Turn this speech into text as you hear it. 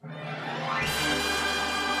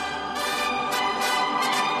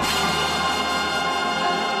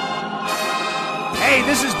Hey,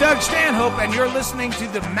 this is Doug Stanhope, and you're listening to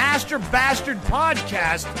the Master Bastard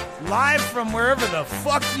Podcast, live from wherever the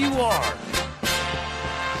fuck you are.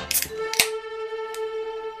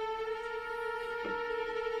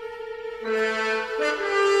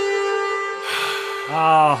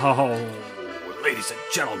 Oh, ladies and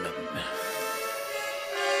gentlemen,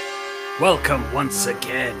 welcome once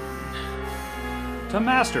again to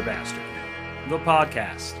Master Bastard, the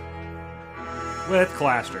podcast with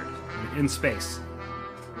Clastard in space.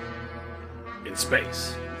 In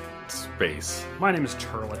space. Space. My name is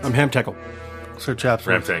Turlet. I'm Ham Tackle. Sir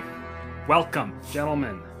Chapsworth. Ramtang. Welcome,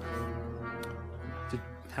 gentlemen.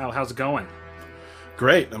 How's it going?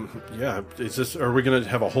 Great. Yeah. Is this? Are we going to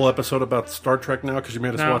have a whole episode about Star Trek now? Because you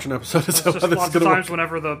made us watch an episode. It's just lots of times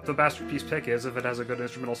whenever the Bastard Piece pick is, if it has a good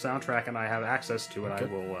instrumental soundtrack and I have access to it, I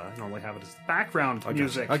will normally have it as background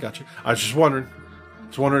music. I got you. I was just wondering.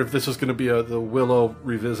 If this is going to be the Willow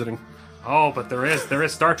revisiting. Oh, but there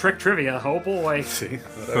is Star Trek trivia. Oh boy. See.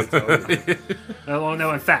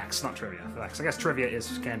 No, in facts, not trivia. Facts. I guess trivia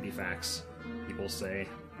can be facts. People say.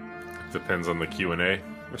 Depends on the Q&A.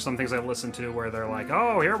 There's some things I listen to where they're like,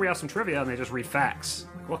 "Oh, here we have some trivia," and they just read facts.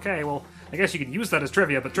 Okay, well, I guess you could use that as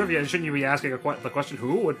trivia, but trivia, shouldn't you be asking the question,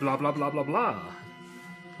 "Who would blah blah blah blah blah"?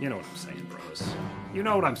 You know what I'm saying, bros. You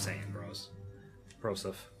know what I'm saying, bros.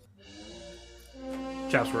 Broseph.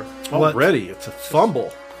 Chapsworth. Already, it's a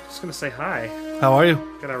fumble. Just gonna say hi. How are you?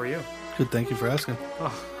 Good, how are you? Good, thank you for asking.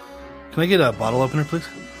 Oh. Can I get a bottle opener, please?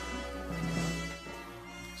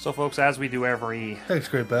 So, folks, as we do every Thanks,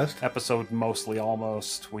 great best. episode, mostly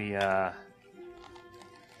almost, we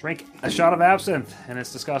drink a shot of absinthe, and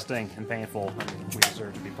it's disgusting and painful, and we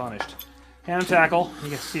deserve to be punished. Ham Tackle, you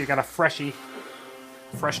can see you got a fresh new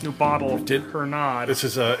bottle of Pernod. This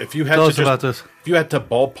is if you had Tell to us about this. If you had to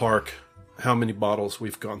ballpark how many bottles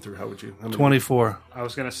we've gone through, how would you? 24. I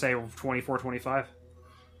was going to say 24, 25.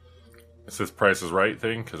 It's this Price is Right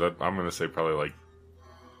thing, because I'm going to say probably like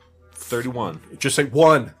 31. Just say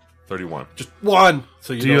one. 31. Just one.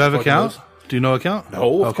 So Do you have a count? Do you know a count?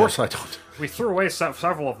 No, of course I don't. We threw away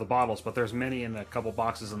several of the bottles, but there's many in a couple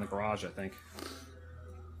boxes in the garage, I think.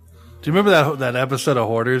 Do you remember that episode of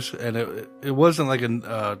Hoarders? And it wasn't like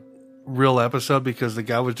a real episode because the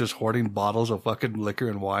guy was just hoarding bottles of fucking liquor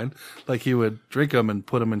and wine. Like he would drink them and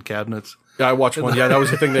put them in cabinets. Yeah, I watched one. Yeah, that was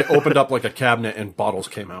the thing. They opened up like a cabinet and bottles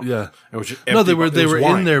came out. Yeah, it was just empty. No, they were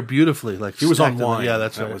wine. In there beautifully. Like he was on stacked wine. Yeah,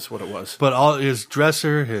 that right. Was what it was. But all his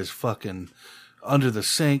dresser, his fucking under the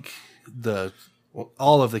sink,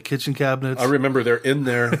 all of the kitchen cabinets. I remember they're in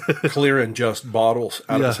there clearing just bottles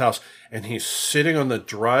out of his house, and he's sitting on the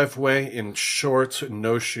driveway in shorts and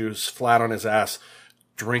no shoes, flat on his ass,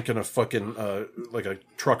 drinking a fucking like a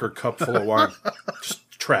trucker cup full of wine, just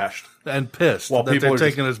trashed and pissed while that people they're are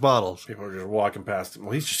taking his bottles. People are just walking past him.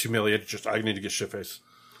 Well, he's just humiliated. Just I need to get shit faced.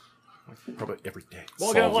 Probably every day.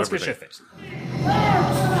 Well, Solves let's everything. get shit faced.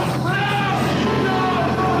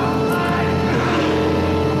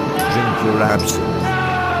 Drink your absinthe.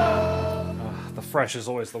 The fresh is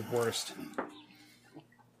always the worst.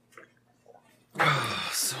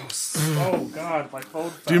 Oh God, my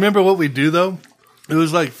phone. Do you remember what we do though? It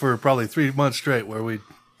was like for probably 3 months straight where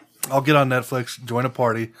I'll get on Netflix, join a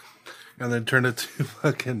party, and then turn it to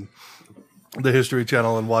fucking the History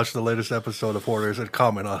Channel and watch the latest episode of Hoarders and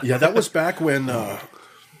comment on it. Yeah, that was back when the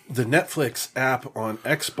Netflix app on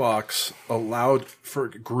Xbox allowed for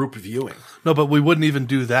group viewing. No, but we wouldn't even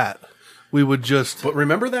do that. We would just. But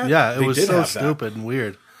remember that? Yeah, it They was did so have that. stupid and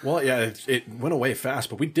weird. Well, yeah, it went away fast,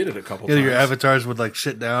 but we did it a couple Yeah, times. your avatars would like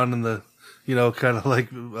sit down in the, kind of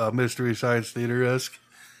like Mystery Science Theater-esque.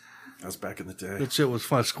 That was back in the day. That shit was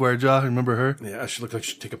fun. Square Jaw, remember her? Yeah, she looked like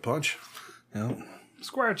she'd take a punch. Yeah.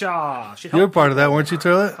 Square Jaw. You were part of that, weren't you,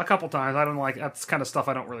 Turlet? A couple times. I don't like that's kind of stuff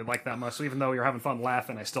I don't really like that much. So even though you're having fun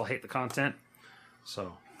laughing, I still hate the content.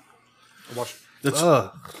 So I watch. That's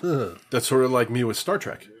sort of like me with Star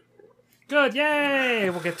Trek. Good, yay!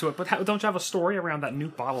 We'll get to it. But don't you have a story around that new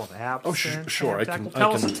bottle of absinthe? Oh, sure. I can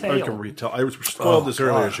Tell us a tale. I can retell. I was spoiled this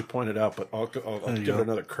earlier, as you pointed out, but I'll give it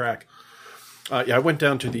another crack. Yeah, I went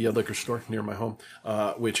down to the liquor store near my home,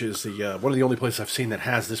 which is the one of the only places I've seen that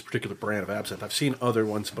has this particular brand of absinthe. I've seen other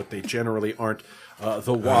ones, but they generally aren't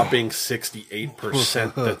the whopping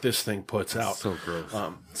 68% that this thing puts out. So gross.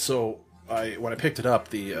 So when I picked it up,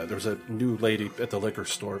 there was a new lady at the liquor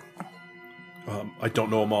store. I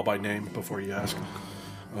don't know them all by name before you ask.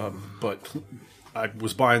 But I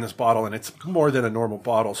was buying this bottle, and it's more than a normal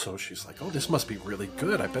bottle, so she's like, oh, this must be really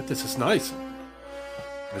good. I bet this is nice.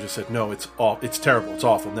 I just said, no, it's terrible. It's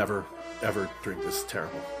awful. Never, ever drink this. It's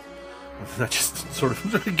terrible. And I just sort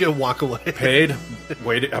of Walk away. paid,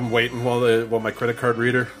 waited. I'm waiting while my credit card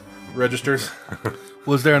reader registers.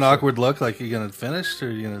 Was there an awkward look? Like, you going to finish? Or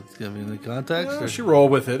you going to give me any context? Or? She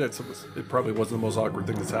rolled with it. It probably wasn't the most awkward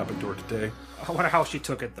thing that's happened to her today. I wonder how she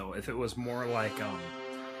took it though. If it was more like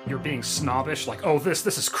you're being snobbish, like, oh, this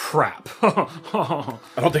is crap. I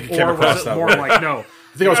don't think it came or across was it that more way. like, no,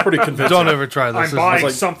 I think I was pretty convincing. Don't ever try this. I'm buying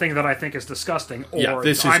like- something that I think is disgusting, or Yeah,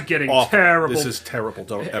 this is I'm getting awful. terrible. This is terrible.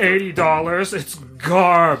 Don't ever. $80. It's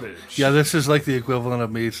garbage. Yeah, this is like the equivalent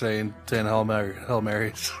of me saying 10 Hail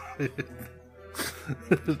Marys.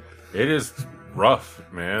 It is rough,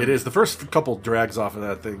 man. It is. The first couple drags off of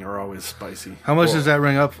that thing are always spicy. How much does that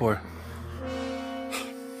ring up for?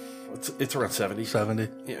 It's around 70. 70?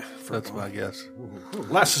 Yeah. That's my guess.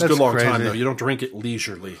 Lasts a That's good long time, crazy. though. You don't drink it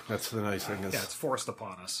leisurely. That's the nice thing. Yeah, it's forced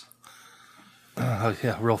upon us.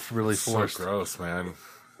 Yeah, really so forced. gross, man.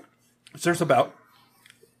 There's about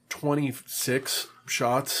 26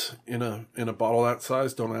 shots in a bottle that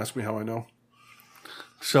size. Don't ask me how I know.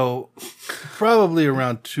 So, probably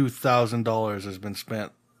around $2,000 has been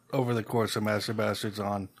spent over the course of Master Bastards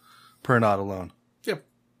on Pernod alone. Yeah.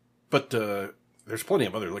 But there's plenty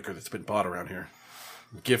of other liquor that's been bought around here.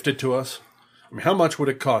 Gifted to us. I mean, how much would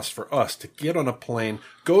it cost for us to get on a plane,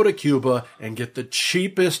 go to Cuba, and get the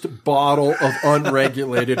cheapest bottle of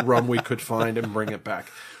unregulated rum we could find and bring it back?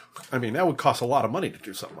 I mean, that would cost a lot of money to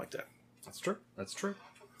do something like that. That's true. That's true.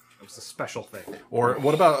 It was a special thing. Or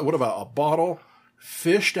what about a bottle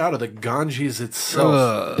fished out of the Ganges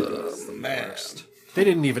itself? They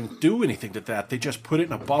didn't even do anything to that. They just put it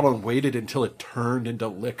in a bottle and waited until it turned into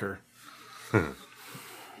liquor.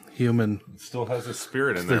 Human, It still has a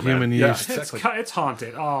spirit in the there, human man. yeast. It's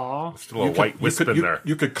haunted. Aw. Still a white wisp in there.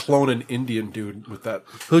 You could clone an Indian dude with that.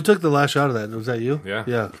 Who took the last shot of that? Was that you? Yeah,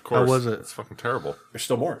 Yeah. of course. How was it? It's fucking terrible. There's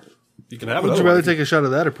still more. You can have Would it. you rather take a shot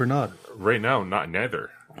of that or Pernod? Right now, not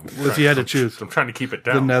neither. If you had to choose. I'm trying to keep it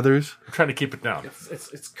The down. Nethers? I'm trying to keep it down.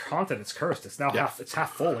 It's haunted. It's cursed. It's now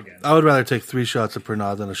half full again. I would rather take 3 shots of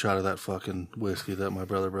Pernod than a shot of that fucking whiskey that my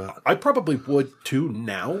brother brought. I probably would too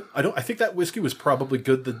now. I think that whiskey was probably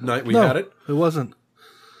good the night we No, had it. it wasn't.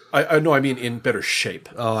 I know. I mean, in better shape.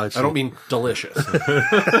 Oh, I see. I don't mean delicious.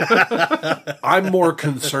 I'm more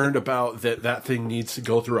concerned about that thing needs to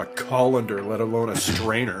go through a colander, let alone a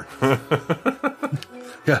strainer.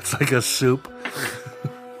 Yeah, it's like a soup.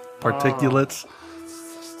 Particulates.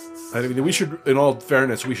 I mean, we should, in all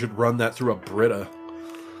fairness, we should run that through a Brita.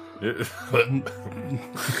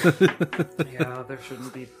 Yeah, there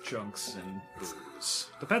shouldn't be chunks in booze.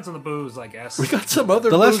 Depends on the booze, I guess. We got some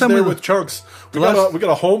other The last booze time there we- with chunks. We last-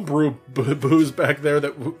 got a homebrew booze back there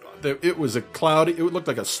that it was a cloudy. It looked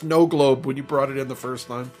like a snow globe when you brought it in the first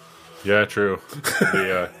time. Yeah, true.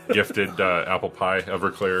 The gifted apple pie,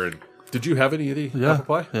 Everclear, and Did you have any of the Yeah. apple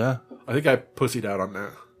pie? Yeah. I think I pussied out on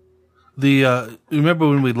that. You remember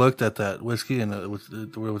when we looked at that whiskey and there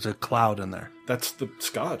was a cloud in there? That's the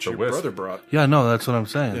scotch your wisp. brother brought. Yeah, no, that's what I'm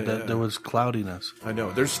saying. Yeah, that yeah. There was cloudiness. I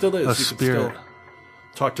know. There still is. A You can spirit. still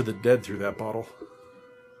talk to the dead through that bottle.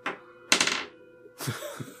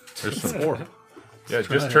 there's some more. Yeah,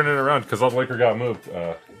 just turn it around because all the liquor got moved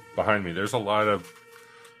behind me. There's a lot of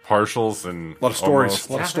partials and A lot of stories. almost-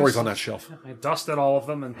 A lot of stories on that shelf. I dusted all of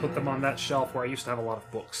them and put them on that shelf where I used to have a lot of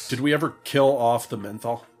books. Did we ever kill off the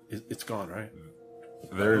menthol? It's gone, right?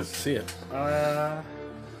 There's See it. I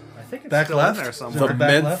think it's Back still left? in there The somewhere. Back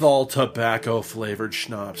left? menthol tobacco flavored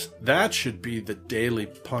schnapps. That should be the daily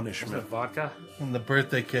Is punishment. it vodka? And the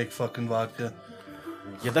birthday cake fucking vodka.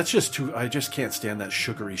 Yeah, that's just too. I just can't stand that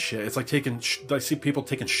sugary shit. It's like taking. I see people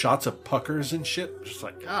taking shots of puckers and shit. Just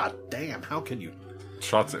like, God damn, how can you?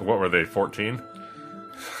 shots. What were they? 14.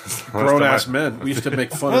 Grown ass men. We used to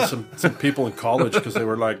make fun of some people in college because they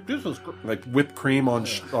were like, this is like whipped cream on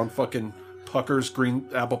fucking puckers, green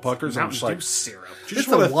apple puckers. I'm Mountain just Dew like, syrup. you just It's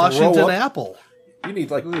a want to Washington throw up. apple. You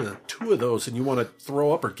need like 2 of those, and you want to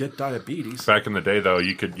throw up or get diabetes. Back in the day, though,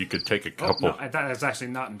 you could take a couple. No, that is actually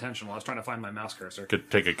not intentional. I was trying to find my mouse cursor.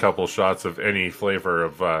 Could take a couple shots of any flavor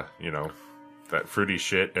of that fruity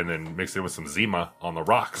shit, and then mix it with some Zima on the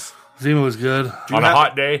rocks Zima was good. on a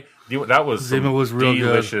hot day. That was Zima some was real good.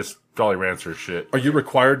 delicious Jolly Rancher shit. Are you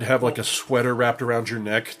required to have like a sweater wrapped around your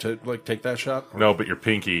neck to like take that shot? No, but your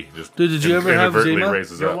pinky just Dude, did you ever have inadvertently Zima?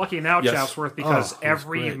 raises You're up. lucky now, Yes. Chatsworth, because Oh, that's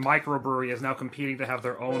every great. microbrewery is now competing to have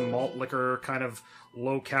their own malt liquor, kind of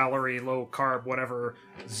low calorie, low carb, whatever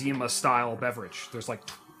Zima style beverage. There's like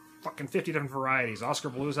fucking 50 different varieties. Oscar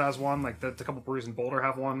Blues has one. Like the couple breweries in Boulder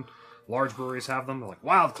have one. large breweries have them. They're like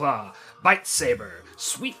Wild Claw, Bite Saber,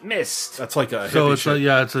 Sweet Mist. That's like a So hippie it's shit.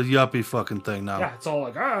 it's a yuppie fucking thing now. Yeah, it's all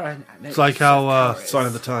like It's like how Sign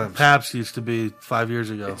of the times. Pabst used to be 5 years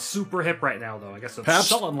ago. It's super hip right now, though. I guess it's Pabst-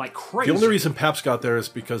 selling like crazy. The only reason Pabst got there is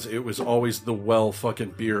because it was always the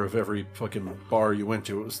fucking beer of every fucking bar you went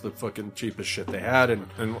to. It was the fucking cheapest shit they had, and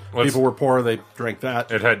people were poor. They drank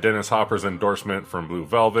that. It had Dennis Hopper's endorsement from Blue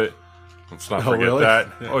Velvet. Let's not Oh, forget really?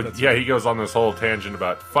 that. Yeah, He goes on this whole tangent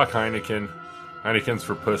about fuck Heineken. Heineken's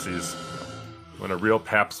for pussies. When a real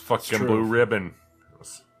Pabst fucking true. blue ribbon.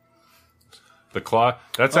 The Claw.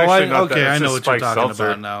 That's actually not that. okay, It's I know just what you're spiked talking seltzer.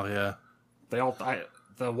 about now. Yeah,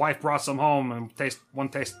 the wife brought some home and one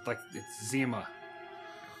taste like it's Zima.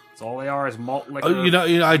 It's all they are is malt liquor.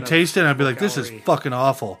 I'd taste it and I'd be like, this is calorie. fucking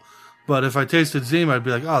awful. But if I tasted Zima, I'd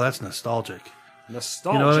be like, oh, that's nostalgic.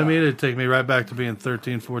 Nostalgia. You know what I mean? It'd take me right back to being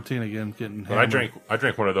 13, 14 again, getting But I hammered.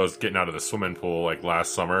 drank one of those getting out of the swimming pool like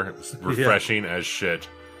last summer. It was refreshing as shit.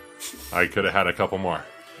 I could have had a couple more.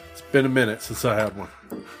 It's been a minute since I had one.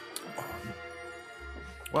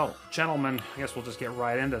 Well, gentlemen, I guess we'll just get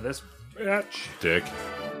right into this bitch. Dick.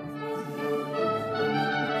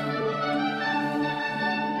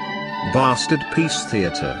 Bastard Peace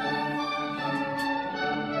Theater.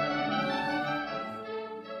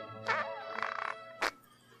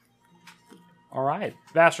 All right,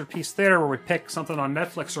 Bastard Peace Theater, where we pick something on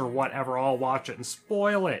Netflix or whatever, I'll watch it and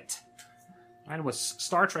spoil it. Mine was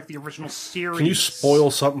Star Trek: The Original Series. Can you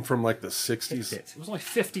spoil something from like the 60s? It was only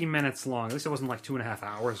 50 minutes long. At least it wasn't like 2.5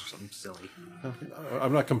 hours or something silly.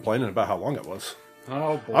 I'm not complaining about how long it was.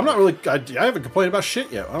 Oh boy, I'm not really. I haven't complained about shit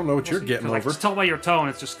yet. I don't know what you're getting I over. just tell by your tone,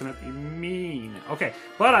 it's just gonna be mean. Okay,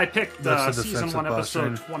 but I picked That's the season defensive 1, episode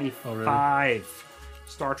posture 25,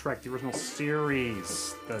 Star Trek: The Original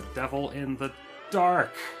Series, The Devil in the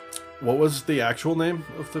Dark. What was the actual name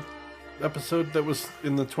of the episode that was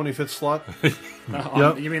in the 25th slot?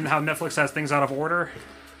 You mean how Netflix has things out of order?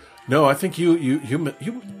 No, I think you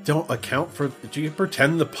don't account for. Do you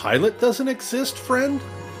pretend the pilot doesn't exist, friend?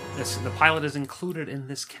 Yes, the pilot is included in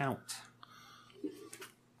this count.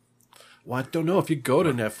 Well, I don't know. If you go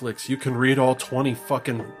to Netflix, you can read all 20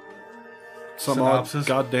 fucking Synopsis?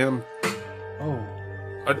 goddamn. Oh,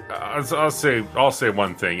 I'll say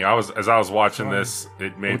one thing. As I was watching this,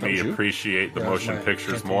 it made that me was you? appreciate the Yeah, it was motion my pictures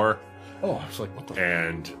drinking. more. Oh, I was like, what the?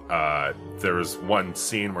 And there was one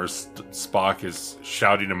scene where Spock is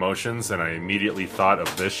shouting emotions, and I immediately thought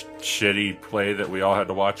of this shitty play that we all had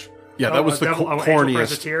to watch. Yeah, that was the Angel Cries a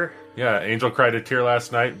corniest. Tear. Yeah, Angel cried a tear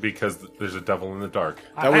last night because there's a devil in the dark.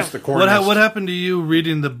 That was the corniest. what happened to you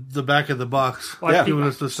reading the back of the box? Well, Yeah. Giving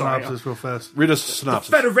us the Sorry, synopsis real fast. Read us a synopsis.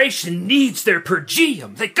 Federation needs their per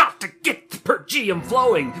diem. They got to get the per diem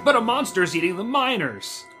flowing, but a monster's eating the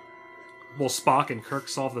miners. Will Spock and Kirk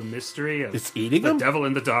solve the mystery of It's eating the them? devil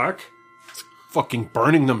in the dark, Fucking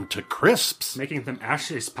burning them to crisps. making them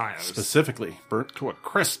ashes piles? Specifically, burnt to a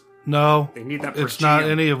crisp. No, They need that per it's not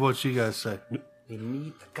diem. any of what you guys say. They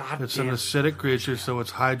need the goddamn. It's an acidic creature, so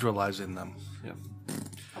it's hydrolyzing them.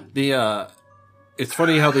 The it's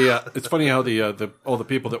funny how the all the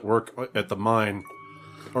people that work at the mine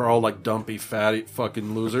are all like dumpy, fatty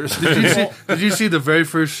fucking losers. Did you see the very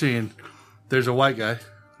first scene? There's a white guy,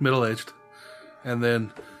 middle aged, and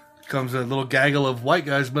then comes a little gaggle of white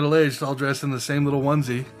guys, middle aged, all dressed in the same little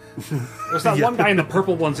onesie. There's that one guy in the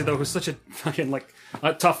purple onesie though, who's such a fucking like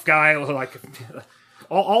a tough guy. Like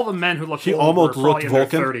all the men who look He old almost were probably looked in their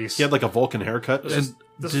Vulcan. 30s. He had like a Vulcan haircut. And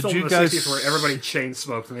This did film you in the guys 60s where everybody chain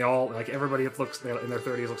smoked and they all like everybody looks in their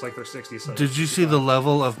 30s looks like they're 60s. So Did you see the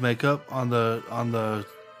level of makeup on the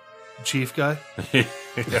chief guy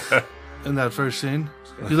in that first scene?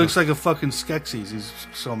 He looks like a fucking Skeksis. He's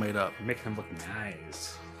so made up. make them look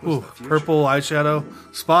nice? Ooh, purple eyeshadow.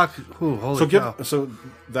 Spock. Ooh, holy cow. So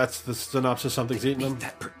that's the synopsis. Something's eating them.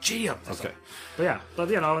 That per diem. Okay. But yeah, but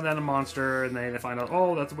and then a monster, and they find out,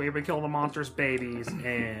 oh, that's the way we kill the monster's babies,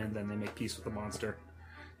 and then they make peace with the monster,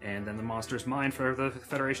 and then the monster's mine for the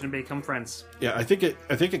Federation to become friends. Yeah, I think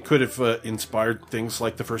it could have inspired things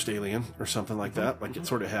like the first Alien or something like that. Like it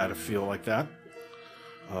sort of had a feel like that.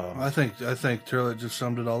 I think Turlet just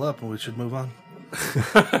summed it all up, and we should move on.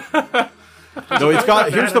 No, it's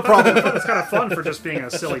got. Here's the problem. It's kind of fun for just being a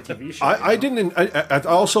silly TV show. I didn't. I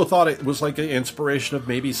also thought it was like an inspiration of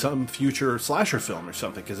maybe some future slasher film or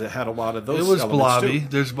something because it had a lot of those. It was elements blobby. too.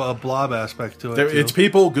 There's a blob aspect to it. Too. It's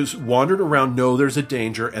people who's wandered around, know there's a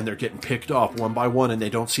danger, and they're getting picked off one by one, and they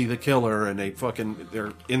don't see the killer, and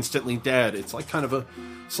they're instantly dead. It's like kind of a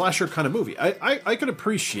slasher kind of movie. I could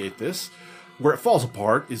appreciate this. Where it falls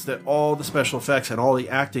apart is that all the special effects and all the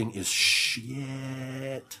acting is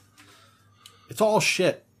shit. It's all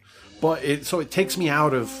shit. but it takes me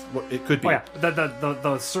out of what it could be. Oh yeah,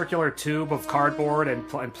 the circular tube of cardboard and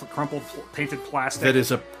crumpled painted plastic That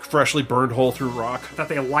is a freshly burned hole through rock. that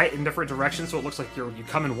they light in different directions, so it looks like you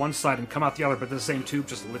come in one side and come out the other, but the same tube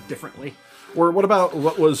just lit differently. Or what about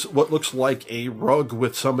what looks like a rug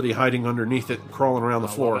with somebody hiding underneath it, crawling around the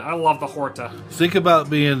floor? I love the Horta. Think about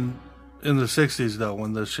being in the 60s, though,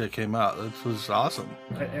 when this shit came out. It was awesome.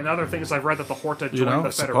 And other things, I've read that the Horta joined know, the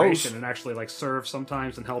I Federation suppose. and actually like serve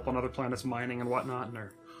sometimes and help on other planets mining and whatnot. And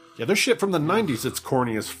Yeah, there's shit from the 90s that's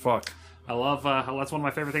corny as fuck. I love that's one of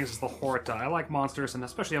my favorite things is the Horta. I like monsters, and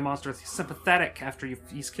especially a monster that's sympathetic after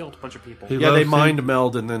he's killed a bunch of people. Yeah, they mind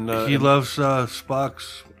meld and then... He loves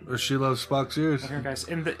Spock's, or she loves Spock's ears. Here, guys,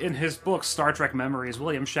 in his book Star Trek Memories,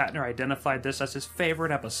 William Shatner identified this as his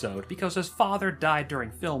favorite episode because his father died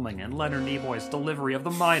during filming, and Leonard Nimoy's delivery of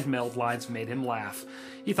the mind meld lines made him laugh.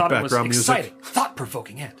 He thought it was Background music. exciting,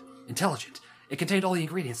 thought-provoking, and intelligent. It contained all the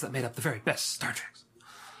ingredients that made up the very best Star Treks.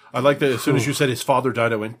 I like that as soon as you said his father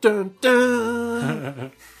died, I went, dun,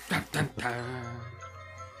 dun. Dun, dun, dun.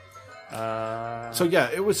 So yeah,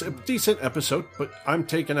 it was a decent episode, but I'm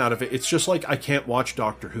taken out of it. It's just like I can't watch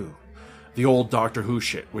Doctor Who. The old Doctor Who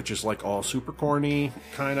shit, which is like all super corny,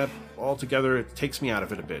 kind of all together. It takes me out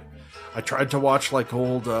of it a bit. I tried to watch like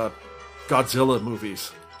old Godzilla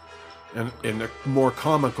movies, and they're more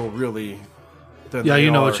comical, really. Than Yeah, they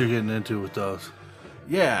you know are. what you're getting into with those.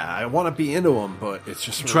 Yeah, I want to be into them, but it's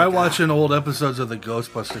just Try like, watching old episodes of the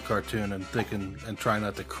Ghostbuster cartoon and try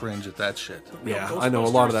not to cringe at that shit. Yeah, I know a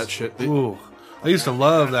lot of that shit. Ooh, I used to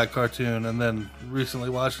love that cartoon, and then recently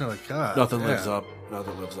watching it, like, God, Nothing damn. lives up.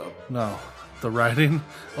 Nothing lives up. No, the writing,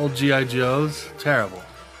 old GI Joes, terrible.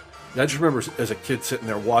 I just remember as a kid sitting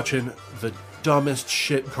there watching the dumbest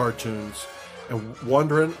shit cartoons and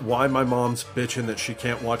wondering why my mom's bitching that she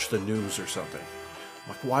can't watch the news or something.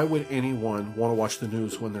 Like, why would anyone want to watch the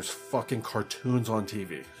news when there's fucking cartoons on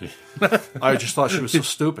TV? I just thought she was so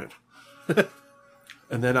stupid.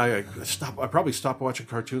 And then I probably stopped watching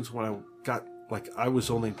cartoons when I got, like, I was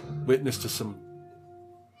only witness to some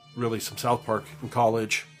South Park in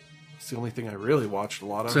college. It's the only thing I really watched a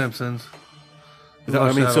lot of. Simpsons. No, I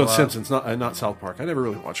watched mean, that so a it's lot. Simpsons, not South Park. I never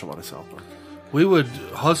really watched a lot of South Park. We would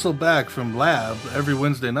hustle back from lab every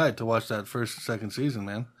Wednesday night to watch that first and second season,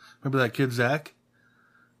 man. Remember that kid, Zach?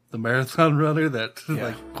 The marathon runner that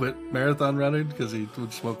like quit marathon running because he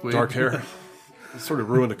would smoke weed. Dark hair. It sort of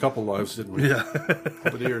ruined a couple lives, didn't we? Yeah.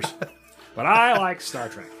 Over the years. But I like Star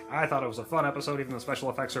Trek. I thought it was a fun episode, even though the special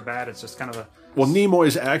effects are bad. It's just kind of a... Well,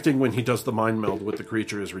 Nimoy's acting when he does the mind meld with the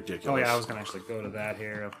creature is ridiculous. Oh yeah, I was going to actually go to that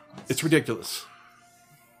here. It's ridiculous.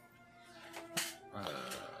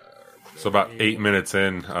 So about 8 minutes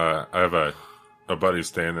in, I have a buddy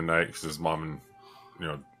staying the night because his mom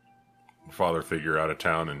and father figure out of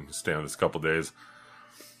town and staying with us a couple days.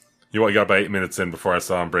 You got about 8 minutes in before I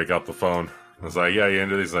saw him break out the phone. I was like, "Yeah, you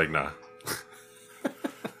into this?" He's like, "Nah."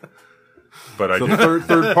 But I The did.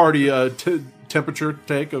 third party temperature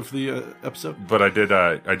take of the episode. But I did.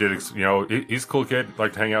 He's a cool kid.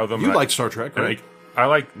 Like to hang out with him. You And like Star Trek, and right? I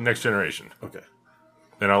like Next Generation, Okay.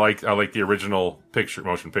 and I like the original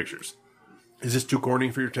motion pictures. Is this too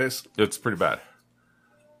corny for your taste? It's pretty bad.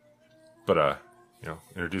 But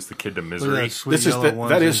introduce the kid to Look at misery. that sweet This is yellow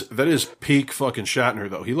that is peak fucking Shatner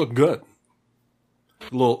though. He looked good.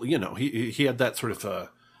 Little, he had that sort of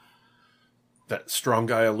that strong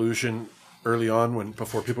guy illusion early on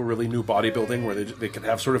before people really knew bodybuilding, where they could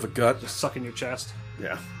have sort of a gut. Sucking your chest.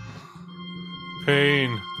 Yeah.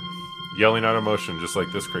 Pain. Yelling out emotion, just like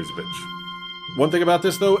this crazy bitch. One thing about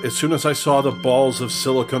this though, as soon as I saw the balls of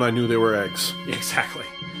silicone, I knew they were eggs, Exactly.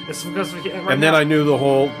 It's because and then I knew the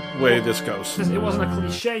whole way this goes. It wasn't a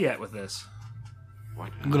cliche yet with this.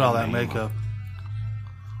 Look at all that makeup.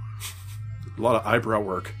 A lot of eyebrow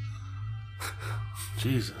work.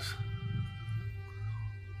 Jesus.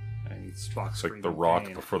 It's like The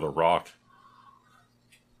Rock before The Rock.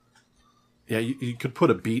 Yeah, you could put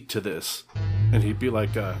a beat to this, and he'd be like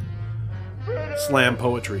slam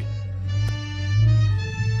poetry.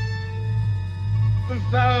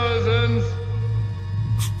 Thousands.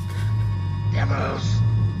 Devils.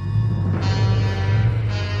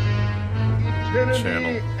 Eternity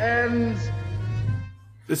Channel. ends.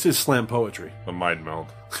 This is slam poetry. The mind meld.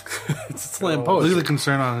 It's slam Look poetry. at the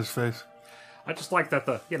concern on his face. I just like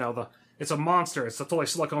that it's a monster. It's a totally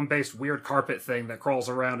silicone-based weird carpet thing that crawls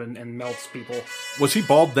around and melts people. Was he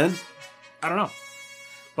bald then? I don't know.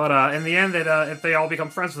 But in the end, they all become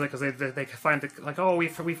friends with it because they find it like, oh,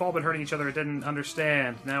 we've all been hurting each other. It didn't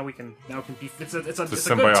understand. Now we can be. It's a good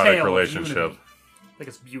symbiotic tale of relationship. unity. I think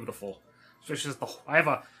it's beautiful. Especially I have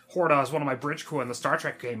a Horta as one of my bridge crew in the Star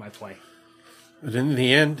Trek game I play. And in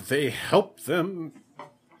the end, they help them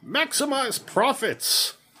maximize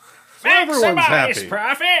profits. So everyone's happy.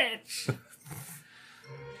 profits.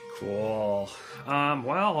 Cool.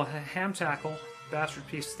 Well, Ham Tackle, Bastard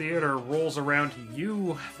Piece Theater rolls around to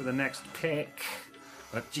you for the next pick.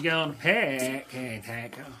 What you gonna pick, Ham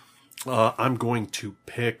Tackle? I'm going to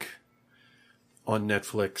pick on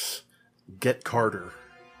Netflix Get Carter.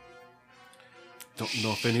 Don't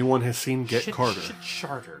know if anyone has seen Get Carter.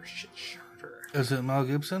 Charter. Is it Mel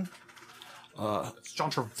Gibson? It's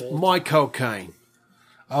John Travolta. My Cocaine.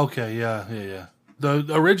 Okay, yeah. The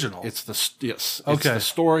original. It's It's Okay. the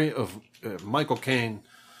story of Michael Caine,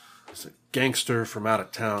 as a gangster from out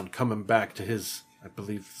of town, coming back to his, I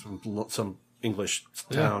believe, some English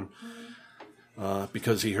town,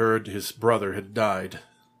 because he heard his brother had died,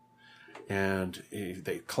 and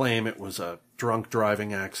they claim it was a drunk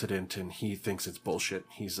driving accident, and he thinks it's bullshit.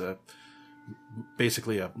 He's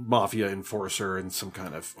basically a mafia enforcer in some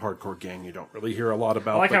kind of hardcore gang you don't really hear a lot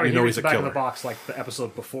about, I like but how you he know reads he's the a back of killer. the box like the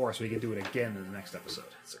episode before, so we can do it again in the next episode.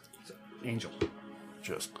 It's an angel.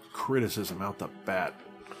 Just criticism out the bat.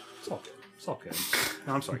 It's all good. It's all good.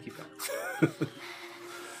 No, I'm sorry. Keep going.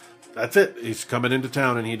 That's it. He's coming into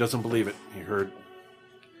town and he doesn't believe it. He heard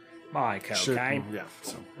My shit. cocaine. Yeah,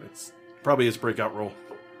 so it's probably his breakout role.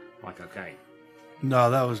 My cocaine.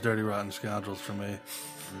 No, that was Dirty Rotten Scoundrels for me.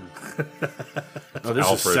 Oh, this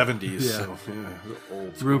Alfred. is 70s. Yeah. So, yeah,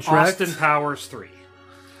 old. Ruprecht. Austin Powers 3.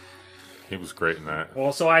 He was great in that.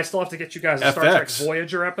 Well, so I still have to get you guys a Star Trek FX.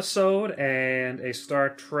 Voyager episode and a Star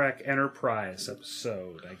Trek Enterprise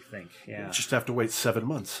episode, I think. Yeah. Just have to wait 7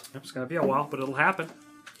 months. It's going to be a while, but it'll happen.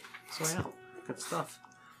 So, yeah. Good stuff.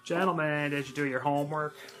 Gentlemen, did you do your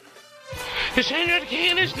homework? You say you're the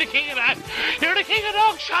king of this and the king of that. You're the king of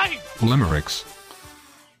dog shite. Limericks.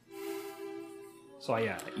 So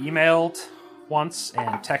I emailed once and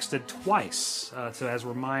texted twice to as a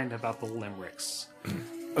remind about the limericks.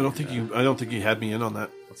 I don't think you had me in on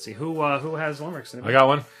that. Let's see who has limericks. I got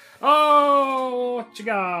one. Oh, what you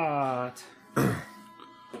got?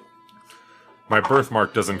 My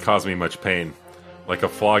birthmark doesn't cause me much pain. Like a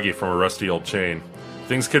floggy from a rusty old chain.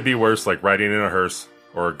 Things could be worse, like riding in a hearse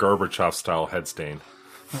or a Gorbachev-style head stain.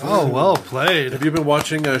 Oh, well played. Have you been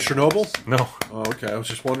watching Chernobyl? No, Oh, okay. I was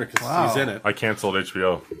just wondering because Wow. he's in it. I canceled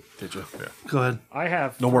HBO. Did you? Yeah. Go ahead. I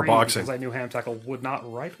have No more three boxing. because I knew Ham Tackle would not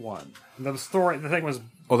write one. The thing was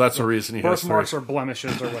Oh, that's the reason he has three. birthmarks or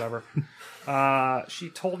blemishes or whatever. She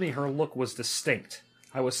told me her look was distinct.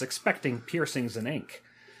 I was expecting piercings and ink.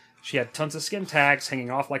 She had tons of skin tags hanging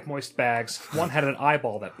off like moist bags. One had an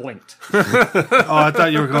eyeball that blinked. Oh, I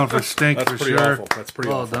thought you were going for stink That's for pretty sure. awful. That's pretty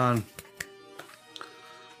well awful. done.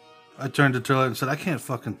 I turned to Turlet and said, I can't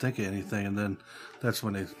fucking think of anything. And then that's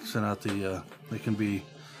when they sent out the, they can be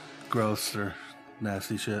gross or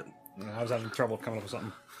nasty shit. I was having trouble coming up with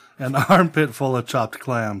something. An armpit full of chopped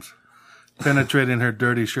clams, penetrating her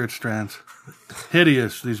dirty shirt strands.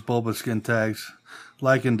 Hideous, these bulbous skin tags,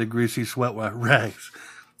 likened to greasy sweat rags.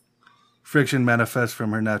 Friction manifests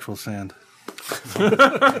from her natural sand.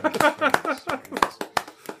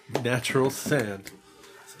 Natural sand.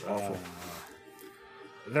 It's awful.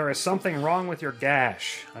 There is something wrong with your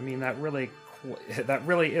gash. I mean, that really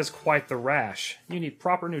is quite the rash. You need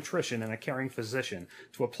proper nutrition and a caring physician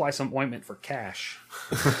to apply some ointment for cash.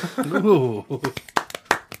 Ooh.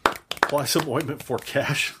 Apply some ointment for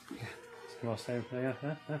cash.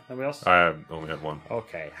 Anybody else? I only had one.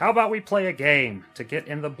 Okay, how about we play a game to get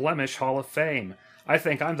in the Blemish Hall of Fame? I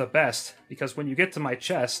think I'm the best, because when you get to my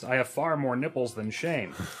chest, I have far more nipples than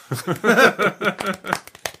shame.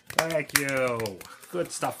 Thank you.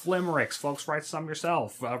 Good stuff. Limericks, folks. Write some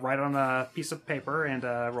yourself. Write on a piece of paper and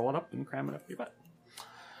roll it up and cram it up your butt.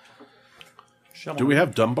 Do we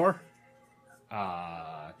have Dunbar?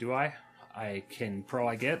 Do I? I can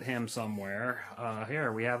probably get him somewhere.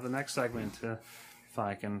 Here, we have the next segment. If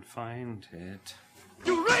I can find it.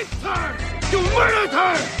 You raped her! You murdered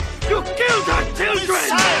her! You killed her children!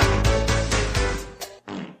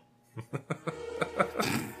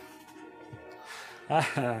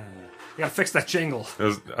 You gotta fix that jingle.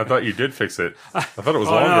 I thought you did fix it. I thought it was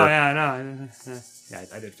Oh, longer. no, yeah, no. Yeah,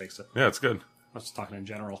 I did fix it. Yeah, it's good. I was just talking in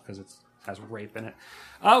general because it has rape in it.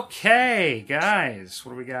 Okay, guys,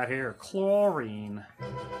 what do we got here? Chlorine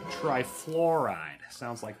trifluoride.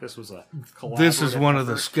 Sounds like this was a collaborative This is one of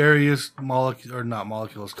the effort. scariest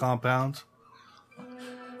compounds.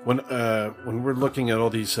 When we're looking at all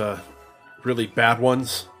these really bad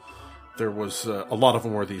ones, there was a lot of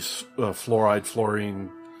them were these fluoride, fluorine,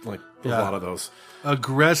 like a Yeah. lot of those.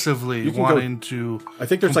 Aggressively You can wanting to. I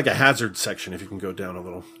think there's like a hazard section if you can go down a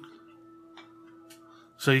little.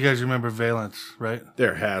 So you guys remember Valence, right?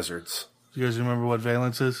 They're hazards. You guys remember what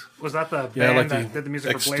valence is? Was that the Yeah, band like that did the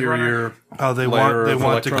music for Blade exterior. Runner? How they layer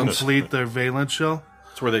want of to electrons. complete their valence shell.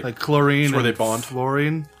 It's where they Like chlorine It's where and they bond.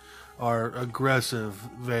 fluorine are aggressive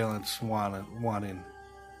valence wanting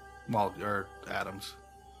or atoms.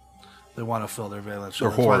 They want to fill their valence shell.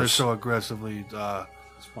 They're That's why they're whores. so aggressively It's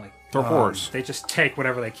like, they're whores. they just take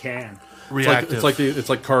whatever they can. reactive. It's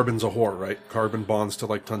like carbon's a whore, right? Carbon bonds to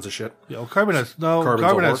like tons of shit, Yeah, well, carbon has Carbon's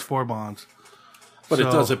carbon a has whore? 4 bonds. but it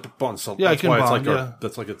So- does it bonds. So Yeah, it that's can why bond, it's like yeah.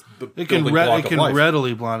 that's like it's the It can building block it of can life.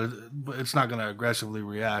 readily bond it, but it's not going to aggressively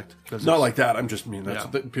react because Not like that. I'm just mean that's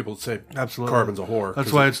Yeah. that people say absolutely carbon's a whore. That's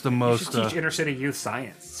 'cause why it- it's the You most. should teach inner city youth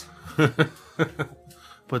science.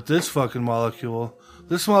 But this fucking molecule,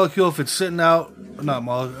 if it's sitting out, I'm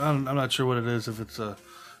not sure what it is. If it's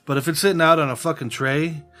but if it's sitting out on a fucking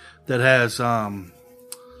tray that has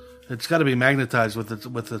it's got to be magnetized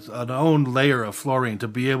with its own layer of fluorine to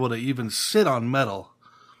be able to even sit on metal.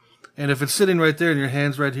 And if it's sitting right there in your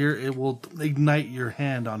hands right here, it will ignite your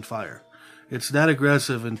hand on fire. It's that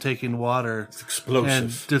aggressive in taking water explosive. and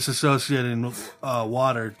disassociating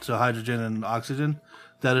water to hydrogen and oxygen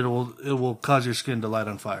that it will cause your skin to light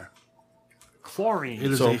on fire. Chlorine.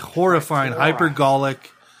 It is So- a horrifying Fluoride.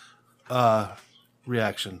 hypergolic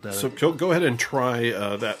reaction. So go ahead and try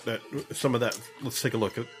that some of that. Let's take a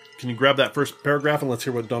look. Can you grab that first paragraph and let's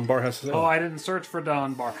hear what Dunbar has to say? Oh, I didn't search for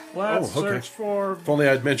Dunbar. Let's Oh, okay. search for If only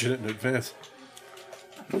I'd mentioned it in advance.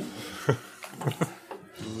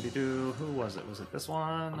 Doody-doo. Who was it? Was it this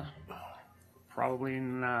one? Probably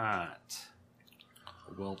not.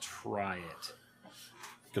 We'll try it.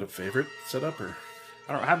 Got a favorite set up or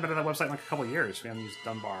I haven't been on that website in like a couple of years. We haven't used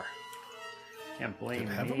Dunbar. Can't blame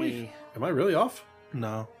haven't me. we? Am I really off?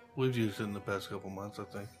 No, we've used it in the past couple months, I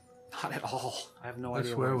think. Not at all. I have no I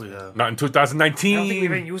idea. swear where we it's have. Not in been. I don't think we 2019.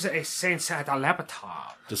 even use it since at a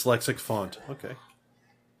laptop. Dyslexic font. Okay.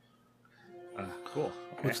 Cool.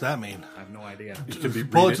 Okay. What's that mean? I have no idea. You can be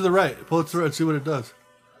Pull read it to the right. Pull it to the right. See what it does.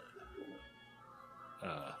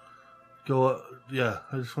 Go. Yeah,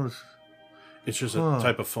 I just want to. It's just a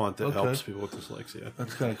type of font that helps people with dyslexia.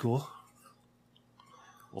 That's kind of cool.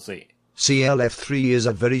 We'll see. CLF3 is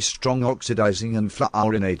a very strong oxidizing and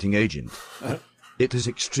fluorinating agent. It is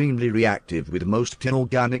extremely reactive with most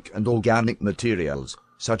inorganic and organic materials,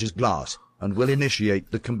 such as glass, and will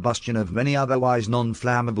initiate the combustion of many otherwise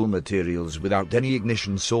non-flammable materials without any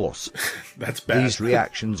ignition source. That's bad. These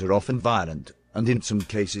reactions are often violent, and in some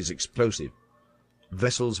cases explosive.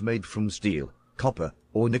 Vessels made from steel, copper,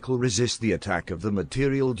 or nickel resist the attack of the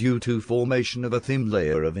material due to formation of a thin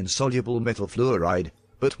layer of insoluble metal fluoride,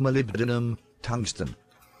 but molybdenum, tungsten,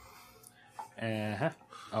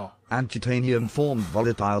 Oh. and titanium form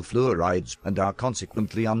volatile fluorides and are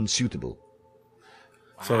consequently unsuitable.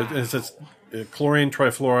 So it says chlorine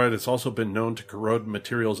trifluoride has also been known to corrode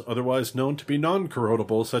materials otherwise known to be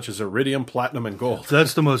non-corrodable, such as iridium, platinum, and gold.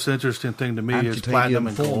 That's the most interesting thing to me And is platinum titanium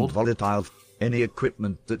and form gold. volatile. Any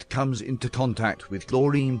equipment that comes into contact with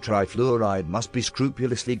chlorine trifluoride must be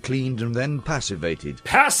scrupulously cleaned and then passivated,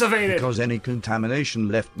 Passivated! because any contamination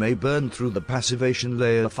left may burn through the passivation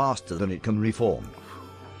layer faster than it can reform.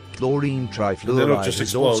 Chlorine then it trifluoride just has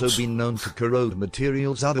explodes. also been known to corrode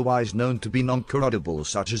materials otherwise known to be non-corrodable,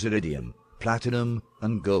 such as iridium, platinum,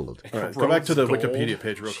 and gold. All right, go back to the Gold. Wikipedia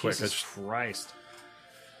page real quick. Jesus Christ.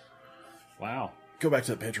 Wow. Go back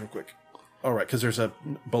to the page real quick. All right, because there's a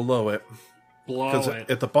below it. Blow Because it.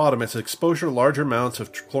 at the bottom, it's exposure to large amounts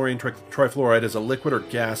of chlorine trifluoride as a liquid or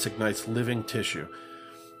gas ignites living tissue.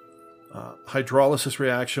 Hydrolysis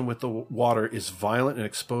reaction with the water is violent, and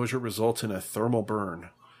exposure results in a thermal burn.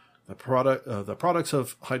 The products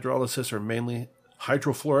of hydrolysis are mainly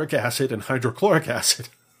hydrofluoric acid and hydrochloric acid,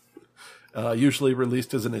 usually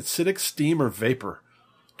released as an acidic steam or vapor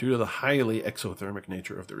due to the highly exothermic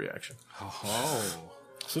nature of the reaction. Oh.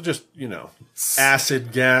 So just,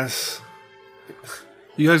 acid, gas.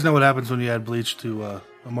 You guys know what happens when you add bleach to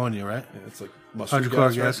ammonia, right? Yeah, it's like mustard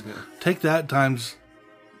Hydrochloric gas. gas. Right? Yeah. Take that times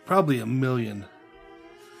probably 1,000,000.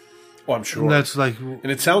 Oh, I'm sure. That's like, And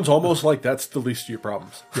it sounds almost like that's the least of your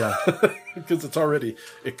problems. yeah. Because it's already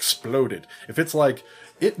exploded. If it's like,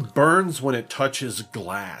 it burns when it touches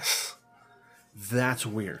glass, that's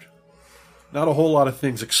weird. Not a whole lot of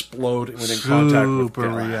things explode when in contact with Super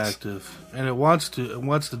glass. reactive, and it wants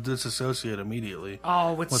to disassociate immediately.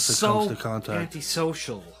 Oh, it's Once it so comes to contact.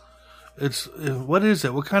 antisocial. It's what is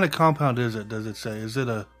it? What kind of compound is it? Does it say? Is it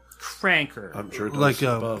a Cranker. I'm sure it does Like,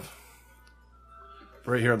 above.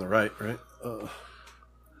 Right here on the right, right?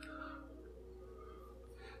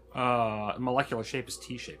 Molecular shape is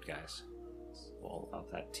T-shaped, guys. It's all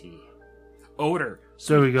about that T. odor.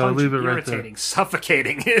 There we go. Pungent, Leave it right there. irritating,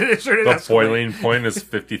 suffocating. It sure The escalate. boiling point is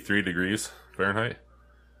 53 degrees Fahrenheit.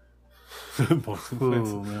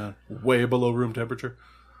 Ooh, man. Way below room temperature.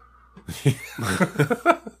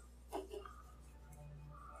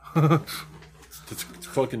 It's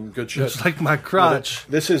fucking good shit. It's like my crotch.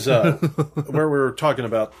 This is where we were talking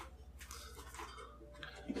about.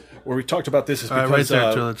 Where we talked about this is All right, because right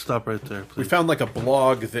there, Joe. Let's stop right there, we please. found like a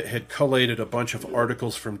blog that had collated a bunch of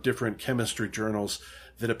articles from different chemistry journals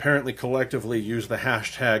that apparently collectively use the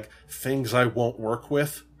hashtag things I won't work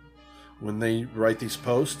with when they write these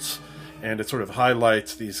posts. And it sort of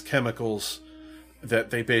highlights these chemicals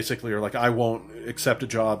that they basically are like, I won't accept a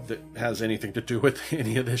job that has anything to do with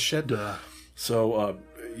any of this shit. Duh. So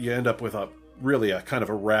you end up with a kind of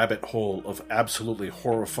a rabbit hole of absolutely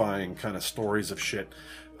horrifying kind of stories of shit.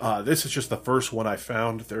 This is just the first one I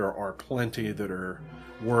found. There are plenty that are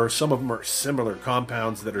worse. Some of them are similar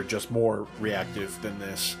compounds that are just more reactive than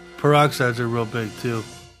this. Peroxides are real big, too.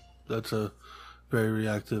 That's a very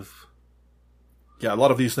reactive. Yeah, a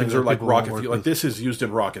lot of these things that are like people won't rocket work fuel. Like with. this is used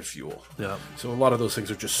in rocket fuel. Yeah. So a lot of those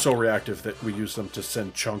things are just so reactive that we use them to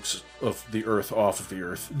send chunks of the Earth off of the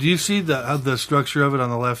Earth. Do you see the structure of it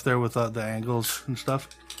on the left there with the angles and stuff?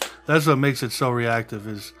 That's what makes it so reactive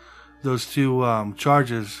is those two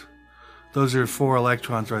charges. Those are 4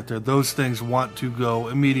 electrons right there. Those things want to go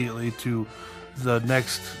immediately to the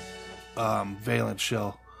next valence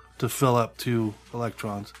shell to fill up 2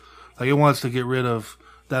 electrons. Like it wants to get rid of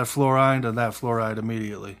that fluoride and that fluoride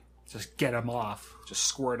immediately. Just get them off. Just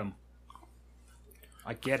squirt them.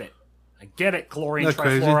 I get it. Chlorine Isn't that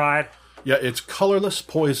crazy? trifluoride. Yeah, it's colorless,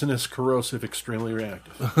 poisonous, corrosive, extremely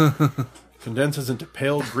reactive. Condenses into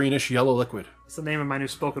pale greenish yellow liquid. That's the name of my new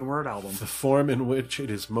spoken word album. The form in which it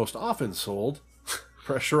is most often sold,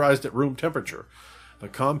 pressurized at room temperature. The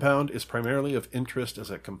compound is primarily of interest as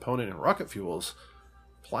a component in rocket fuels,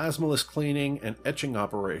 plasmaless cleaning, and etching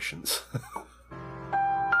operations.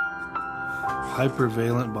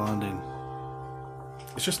 Hypervalent bonding.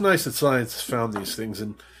 It's just nice that science has found these things,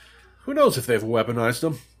 and who knows if they've weaponized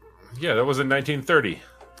them. Yeah, that was in 1930. Do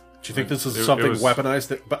you think this is It something was-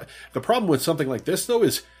 weaponized? But the problem with something like this, though,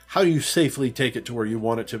 is how do you safely take it to where you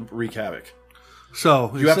want it to wreak havoc?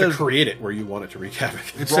 So You have to create it where you want it to wreak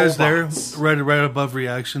havoc. It says there, Robots. right above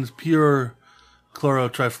reactions, pure chlorine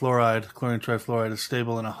trifluoride is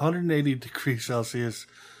stable in 180 degrees Celsius,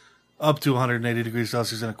 up to 180 degrees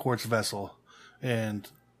Celsius in a quartz vessel. And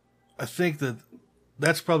I think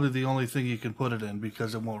that's probably the only thing you can put it in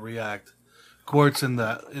because it won't react. Quartz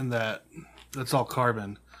that's all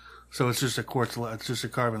carbon. So it's just a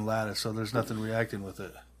carbon lattice, so there's nothing reacting with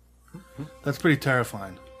it. That's pretty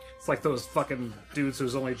terrifying. It's like those fucking dudes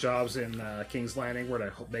whose only jobs in King's Landing were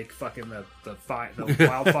to make fucking the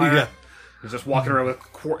wildfire. Yeah. They're just walking around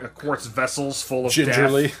with quartz vessels full of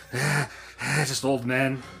Gingerly. death. Just old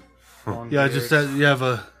men. Long Yeah, beards. you have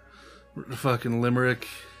a fucking limerick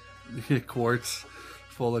quartz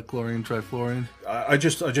full of chlorine trifluorine. I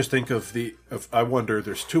just think of I wonder,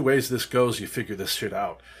 there's 2 ways this goes. You figure this shit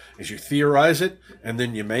out. Is you theorize it, and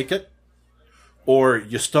then you make it, or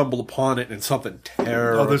you stumble upon it and something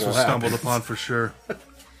terrible Oh, this was happens. stumbled upon for sure.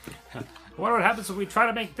 I wonder what happens if we try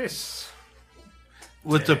to make this.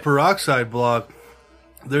 With the peroxide block,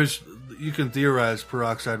 you can theorize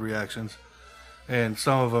peroxide reactions, and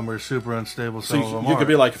some of them are super unstable. Some of So them you aren't. could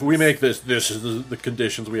be like, if we make this is the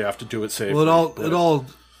conditions we have to do it safely. Well, But it all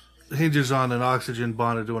hinges on an oxygen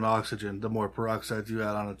bonded to an oxygen. The more peroxides you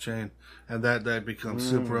add on a chain, and that becomes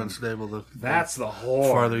super unstable. That's the whole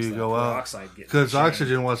farther you go out, because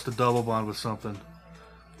oxygen wants to double bond with something.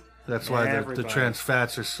 That's why the Everybody. trans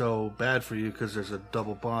fats are so bad for you, because there's a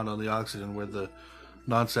double bond on the oxygen where the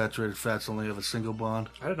non-saturated fats only have a single bond.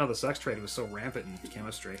 I didn't know the sex trade was so rampant in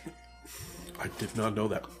chemistry. I did not know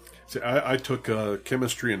that. See, I took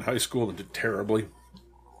chemistry in high school and did terribly,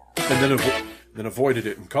 and then avoided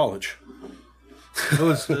it in college. It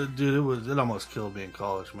was, dude. It almost killed me in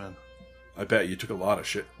college, man. I bet you took a lot of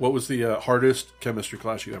shit. What was the hardest chemistry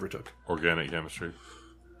class you ever took? Organic chemistry.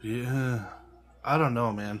 Yeah, I don't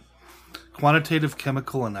know, man. Quantitative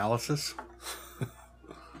chemical analysis.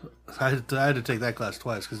 I had to take that class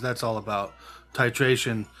twice because that's all about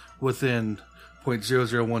titration within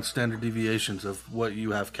 0.001 standard deviations of what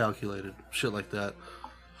you have calculated. Shit like that.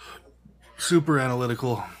 Super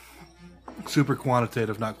analytical. Super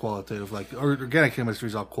quantitative, not qualitative. Like organic chemistry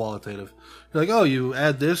is all qualitative. You're like, oh, you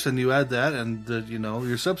add this and you add that, and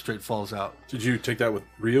your substrate falls out. Did you take that with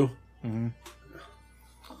Ryu?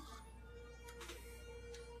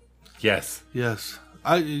 Yes. Yes,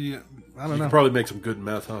 I don't You know. could probably make some good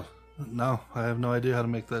meth, huh? No, I have no idea how to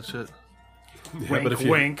make that shit. Wink, but if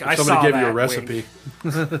wink. I somebody saw gave that you a wink.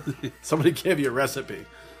 recipe. Somebody gave you a recipe.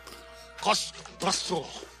 I just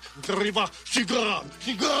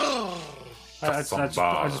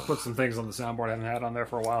put some things on the soundboard I haven't had on there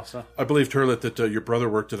for a while. So I believe, Turlet, that your brother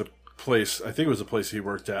worked at a place, I think it was a place he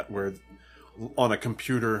worked at, where on a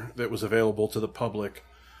computer that was available to the public,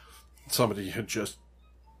 somebody had just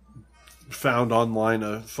found online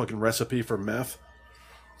a fucking recipe for meth.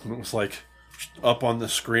 And it was like up on the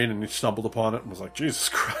screen, and he stumbled upon it and was like, Jesus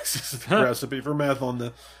Christ, this is the recipe for meth on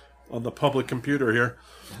the public computer here.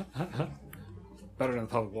 better than the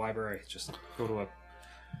public library. Just go to a...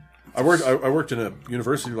 I worked in a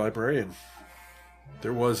university library, and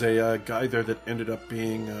there was a guy there that ended up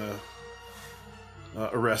being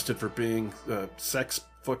arrested for being a sex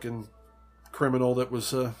fucking criminal that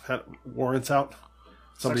was had warrants out.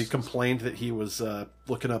 Somebody complained that he was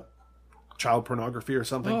looking up child pornography or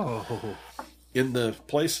something in the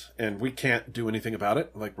place, and we can't do anything about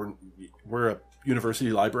it. Like we're a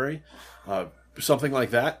university library. Something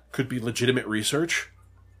like that could be legitimate research.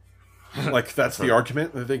 Like, that's the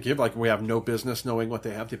argument that they give. Like, we have no business knowing what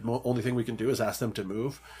they have. The only thing we can do is ask them to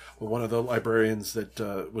move. Well, one of the librarians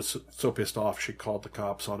that was so pissed off, she called the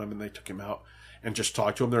cops on him, and they took him out and just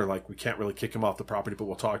talked to him. They're like, we can't really kick him off the property, but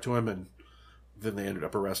we'll talk to him. And then they ended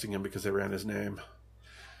up arresting him because they ran his name.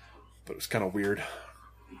 But it was kind of weird.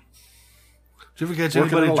 Did you ever catch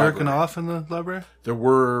Working in anybody a jerking library. off in the library? There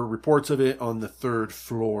were reports of it on the third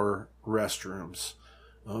floor restrooms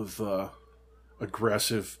of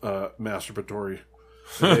aggressive masturbatory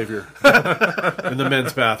behavior in the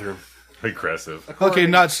men's bathroom. Aggressive. Okay,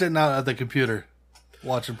 not sitting out at the computer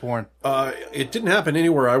watching porn. It didn't happen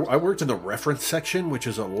anywhere. I worked in the reference section, which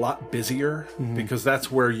is a lot busier because that's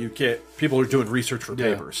where you get people who are doing research for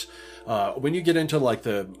papers. When you get into like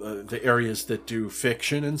the areas that do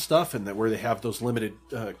fiction and stuff, and where they have those limited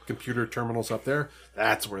computer terminals up there,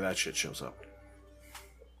 that's where that shit shows up.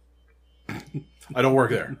 I don't work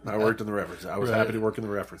there. I worked in the reference. I was happy to work in the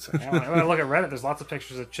reference section. When I look at Reddit, there's lots of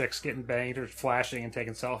pictures of chicks getting banged or flashing and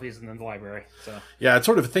taking selfies in the library. So Yeah, it's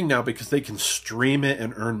sort of a thing now because they can stream it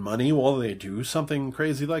and earn money while they do something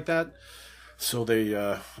crazy like that. So they,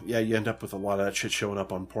 you end up with a lot of that shit showing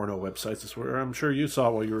up on porno websites. That's where I'm sure you saw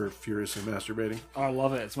while you were furiously masturbating. I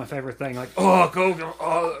love it. It's my favorite thing. Like, fucking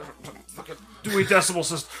Dewey Decimal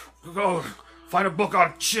System. Go find a book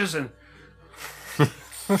on chisin.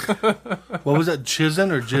 What was that, chisin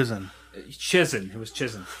or jizzin? Chisin. It was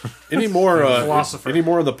chisin. Any more Philosopher. any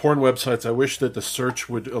more on the porn websites, I wish that the search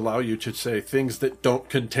would allow you to say things that don't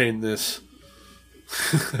contain this.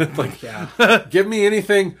 Yeah. Give me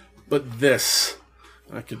anything but this.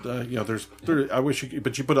 I could, I wish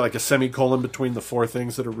but you put like a semicolon between the four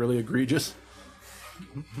things that are really egregious.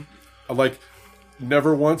 Like,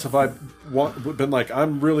 never once have I been like,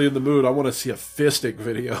 I'm really in the mood. I want to see a fisting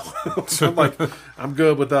video. I'm like, I'm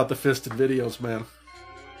good without the fisted videos, man.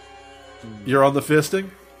 You're on the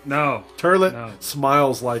fisting? No. Turlet No.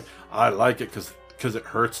 smiles like, I like it because it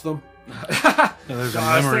hurts them. Yeah, there's a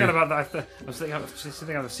I was memory. thinking about that. I was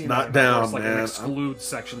thinking I've seen Not that. Where down, it's like man. an exclude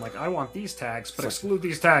section. Like, I want these tags, but exclude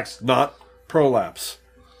these tags. Not prolapse.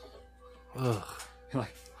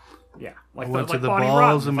 Like, yeah, like I went to like the body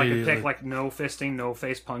balls rub. If I could immediately. pick like no fisting, no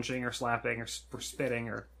face punching or slapping or spitting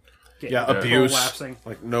or Abuse. prolapsing.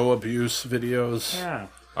 Like no abuse videos. Yeah.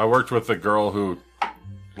 I worked with a girl who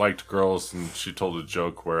liked girls, and she told a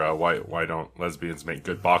joke where why don't lesbians make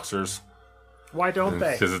good boxers? Why don't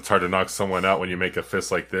they? Because it's hard to knock someone out when you make a fist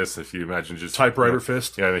like this. If you imagine just Typewriter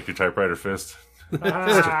fist. Yeah, make your typewriter fist.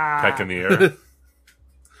 Ah, Peck in the air.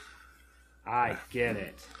 I get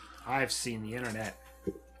it. I've seen the internet.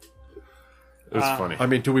 It was funny. I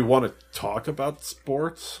mean, do we want to talk about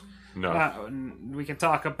sports? No. We can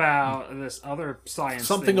talk about this other science.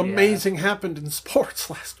 Something thing we had. amazing happened in sports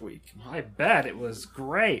last week. I bet it was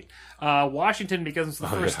great. Washington becomes the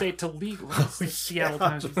first state to legalize the Seattle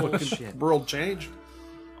Times bullshit. World changed.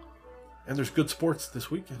 And there's good sports this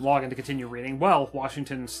weekend. Log in to continue reading. Well,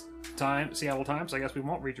 Washington's Seattle Times. I guess we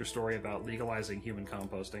won't read your story about legalizing human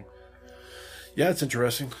composting. Yeah, it's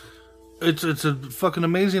interesting. It's a fucking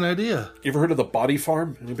amazing idea. You ever heard of the Body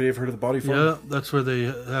Farm? Anybody ever heard of the Body Farm? Yeah, that's where they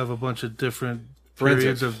have a bunch of different Forensics.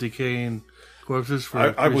 periods of decaying corpses for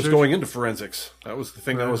I was research. going into forensics. That was the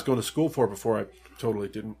thing I was going to school for before I totally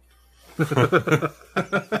didn't. But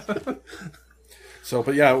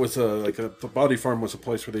yeah, it was the Body Farm was a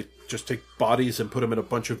place where they just take bodies and put them in a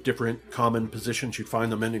bunch of different common positions you'd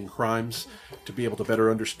find them in crimes to be able to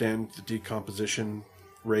better understand the decomposition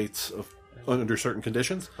rates of under certain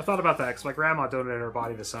conditions. I thought about that because my grandma donated her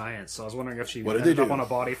body to science, so I was wondering if she What did they ended up do? on a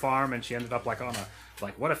body farm and she ended up like on a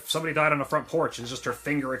what if somebody died on a front porch and it's just her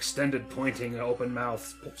finger extended, pointing, open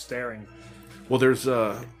mouth, staring. Well, there's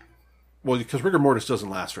because rigor mortis doesn't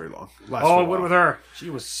last very long. Lasts for Oh, a it would while. with her. She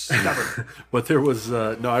was stubborn. But there was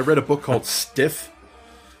I read a book called Stiff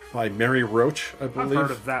by Mary Roach, I I've believe.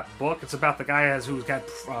 heard of that book. It's about the guy who's got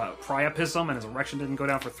priapism and his erection didn't go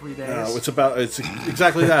down for 3 days. No, it's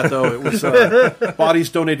exactly that though. It was bodies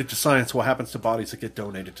donated to science. What happens to bodies that get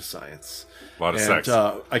donated to science? A lot of sex.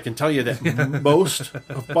 I can tell you that most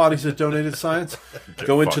of bodies that donated to science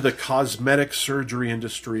go into fucked. the cosmetic surgery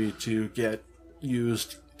industry to get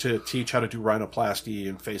used to teach how to do rhinoplasty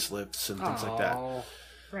and facelifts and things like that. Oh,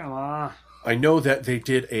 Grandma. I know that they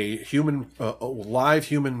did a live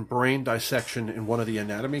human brain dissection in one of the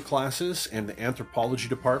anatomy classes, and the anthropology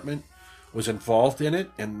department was involved in it.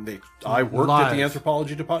 And I worked at the Live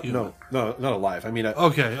anthropology department. No, not alive. I mean,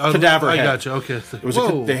 Okay, cadaver I head. got you. Okay, It was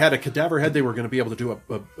Whoa. they had a cadaver head. They were going to be able to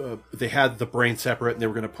do they had the brain separate, and they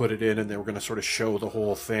were going to put it in, and they were going to sort of show the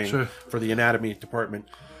whole thing Sure. for the anatomy department.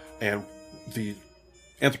 And the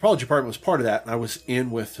anthropology department was part of that, and I was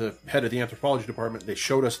in with the head of the anthropology department. They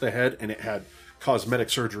showed us the head, and it had cosmetic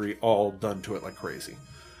surgery all done to it like crazy.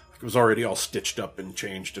 It was already all stitched up and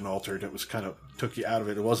changed and altered. It was kind of took you out of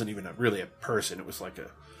it. It wasn't even really a person. It was like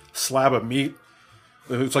a slab of meat.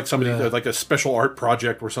 It was like somebody like a special art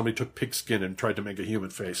project where somebody took pig skin and tried to make a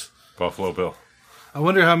human face. Buffalo Bill. I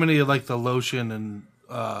wonder how many like the lotion and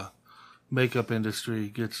makeup industry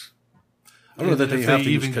gets. I don't know that they if have they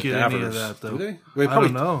to use even get cadavers. any of that, though. Do they? They I probably,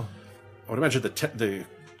 don't know. I would imagine the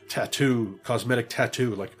tattoo, cosmetic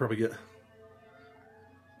tattoo, like you probably get.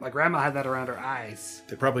 My grandma had that around her eyes.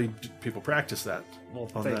 They probably people practice that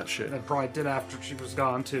on they, that shit. They probably did after she was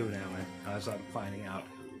gone too. Now, as I'm finding out.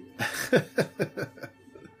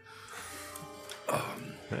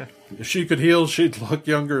 If she could heal, she'd look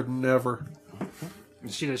younger than ever.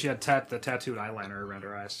 She had the tattooed eyeliner around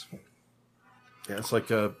her eyes. Yeah, it's like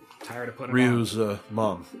Tired of putting Ryu's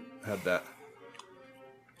mom had that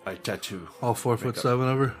eye tattoo. All 4'7"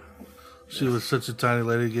 of her. She was such a tiny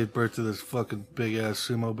lady. Gave birth to this fucking big ass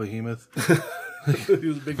sumo behemoth. He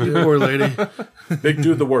was a big dude. Poor lady. Big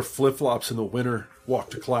dude that wore flip flops in the winter,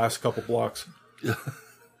 walked to class a couple blocks.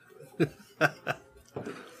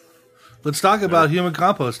 Let's talk about human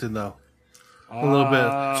composting, though. A little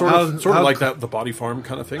bit. Sort of like that, the body farm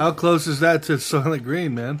kind of thing. How close is that to Soylent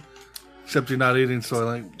Green, man? Except you're not eating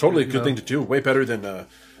Soylent. Totally a good thing to do. Way better than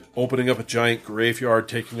opening up a giant graveyard,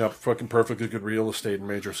 taking up fucking perfectly good real estate in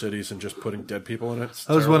major cities, and just putting dead people in it. It's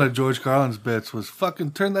That was terrible. one of George Carlin's bits. Was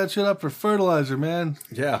fucking turn that shit up for fertilizer, man.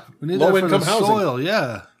 Yeah. We need Low that for the income housing. soil.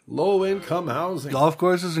 Yeah, Low income housing. golf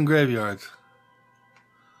courses and graveyards.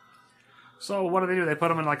 So what do? They put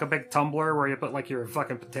them in like a big tumbler where you put like your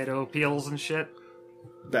fucking potato peels and shit.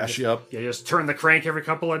 Bash you up. You just turn the crank every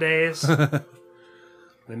couple of days.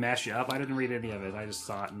 They mash you up. I didn't read any of it. I just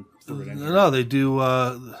saw it and threw it in. No, they do.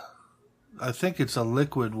 I think it's a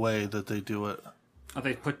liquid way that they do it.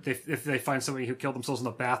 If they find somebody who killed themselves in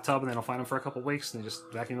the bathtub and they don't find them for a couple of weeks, and they just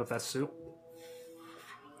vacuum up that soup.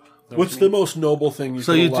 Is that What's what the you mean? most noble thing you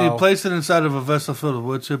So can you allow? place it inside of a vessel filled with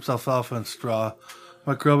wood chips, alfalfa, and straw.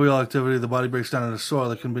 Microbial activity of the body breaks down into soil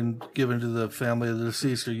that can be given to the family of the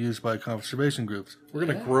deceased or used by conservation groups. We're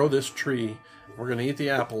going to grow this tree. We're going to eat the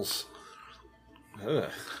apples. Ugh.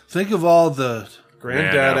 Think of all the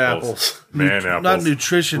Granddad Man apples. Man apples. not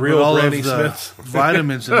nutrition, Real but all Granny of the Smiths.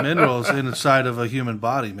 vitamins and minerals inside of a human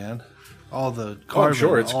body, man. All the Oh, carbon, I'm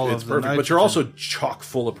sure it's all of perfect. the But you're nitrogen. also chock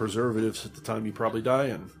full of preservatives at the time you probably die.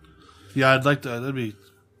 And Yeah, I'd like to. That'd be.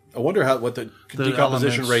 I wonder what the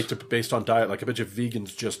decomposition elements. rate based on diet. Like I bet you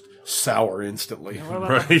vegans just sour instantly.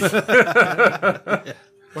 Right.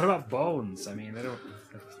 What about bones? I mean, they don't.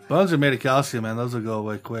 Bones are made of calcium, man. Those will go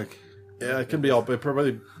away quick. Yeah, it can be all. But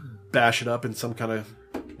probably bash it up in some kind of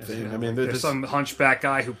thing. I mean, There's some hunchback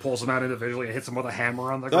guy who pulls them out individually and hits them with a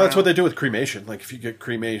hammer on the no, ground. that's what they do with cremation. Like if you get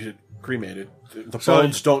cremated, the So-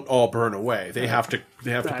 bones don't all burn away. They have to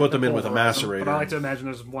put them in with a macerator. But I like to imagine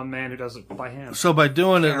there's one man who does it by hand. So by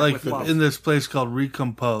doing it Care like with love. in this place called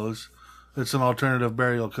Recompose, it's an alternative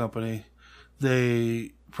burial company.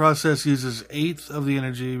 They process uses 1/8 of the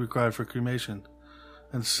energy required for cremation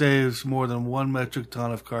and saves more than 1 metric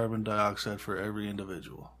ton of carbon dioxide for every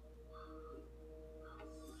individual.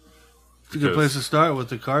 It's a good place to start with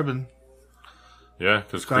the carbon. Yeah,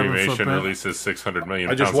 because Carbon cremation footprint. releases 600 million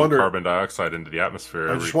I just pounds wonder- of carbon dioxide into the atmosphere.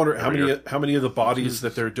 I just wonder every year. how many of the bodies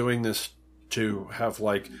that they're doing this to have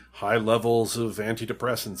like high levels of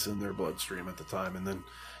antidepressants in their bloodstream at the time, and then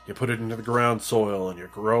You put it into the ground soil, and you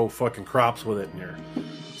grow fucking crops with it, and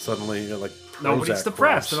you're like Nobody's Prozac depressed.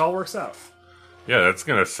 crops. It all works out. Yeah, that's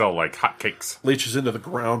gonna sell like hotcakes. Leaches into the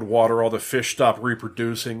groundwater, all the fish stop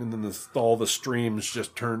reproducing, and then all the streams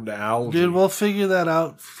just turn to algae. Dude, we'll figure that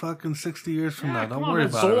out fucking 60 years from now. Don't worry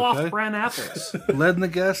about Zoloft it, okay? brand apples. Lead in the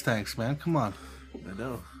gas tanks, man. Come on. I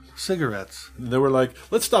know. Cigarettes. And they were like,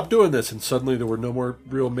 let's stop doing this, and suddenly there were no more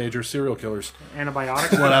real major serial killers.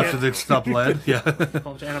 Antibiotics. What, after they'd stop lead? Yeah.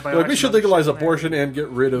 Like, we should legalize abortion and get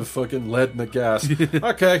rid of fucking lead in the gas.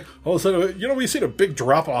 Okay. All of a sudden, we've seen a big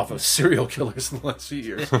drop-off of serial killers in the last few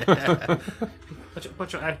years.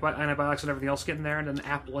 Put your antibiotics and everything else get in there, and an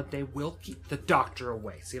apple a day will keep the doctor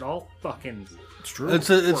away. See, it all fucking... It's true. It's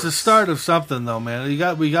a start of something, though, man.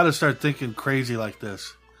 We got to start thinking crazy like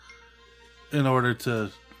this in order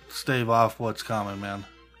to stave off what's coming, man.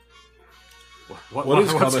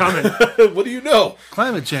 What's coming? What do you know?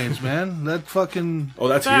 Climate change, man. That fucking... Oh,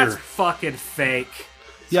 that's That's here. fucking fake.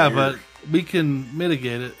 Yeah, but we can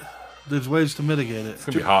mitigate it. There's ways to mitigate it. It's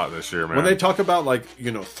gonna be hot this year, man. When they talk about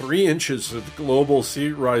 3 inches of global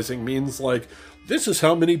sea rising means this is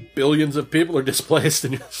how many billions of people are displaced,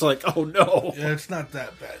 and you're just like, oh no. Yeah, it's not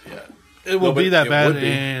that bad yet. It will be but that it bad would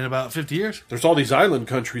be. in about 50 years. There's all these island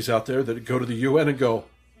countries out there that go to the UN and go,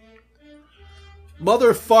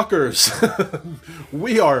 motherfuckers,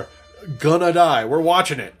 we are gonna die. We're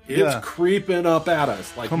watching it. It's Yeah. creeping up at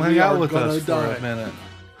us. Like, Come we hang out are with gonna us die. for a minute.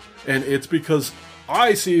 And it's because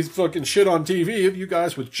I see fucking shit on TV of you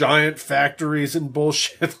guys with giant factories and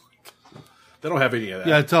bullshit. They don't have any of that.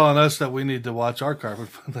 Yeah, telling us that we need to watch our carpet.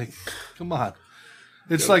 Like, come on.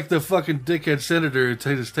 It's like the fucking dickhead senator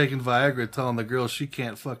who's taking Viagra telling the girl she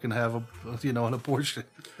can't fucking have an abortion.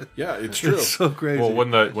 Yeah, it's true. It's so crazy. Well,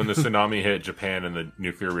 when the tsunami hit Japan and the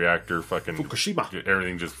nuclear reactor fucking Fukushima.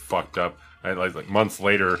 everything just fucked up. And like months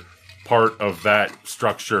later, part of that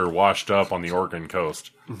structure washed up on the Oregon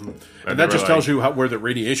coast. And they that were just like- tells you where the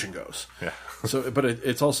radiation goes. Yeah. So, but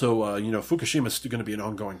it's also, Fukushima's going to be an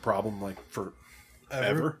ongoing problem,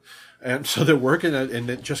 forever. And so they're working at, and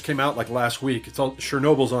it just came out last week. It's all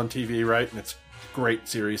Chernobyl's on TV, right? And it's a great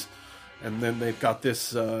series. And then they've got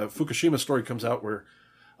this Fukushima story comes out where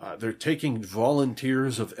they're taking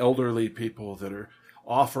volunteers of elderly people that are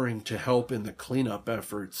offering to help in the cleanup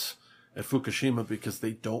efforts at Fukushima because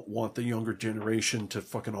they don't want the younger generation to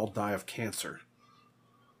fucking all die of cancer.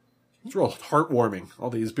 It's real heartwarming. All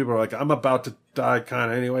these people are like, I'm about to die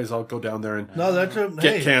kind of anyways. I'll go down there and No, that's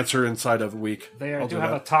get cancer inside of a week. They I'll do have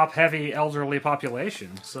that. a top-heavy elderly population,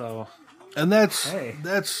 so... And that's Two And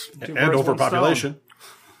birds, one overpopulation.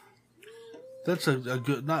 That's a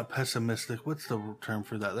good, not pessimistic. What's the term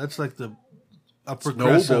for that? That's like a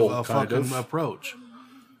progressive noble, kind fucking of. approach.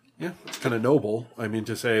 Yeah, it's kind of noble. I mean,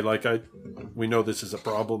 to say, we know this is a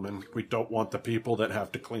problem and we don't want the people that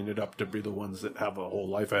have to clean it up to be the ones that have a whole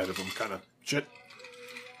life ahead of them kind of shit.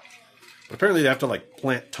 But apparently they have to,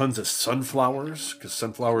 plant tons of sunflowers because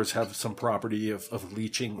sunflowers have some property of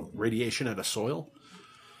leaching radiation out of soil.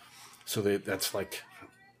 So that's,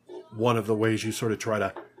 one of the ways you sort of try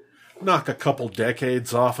to knock a couple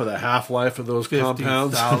decades off of the half-life of those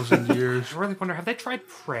compounds. 50,000 years. I really wonder, have they tried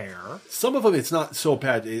prayer? Some of them, it's not so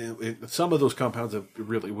bad. Some of those compounds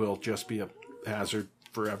really will just be a hazard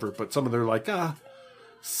forever. But some of them are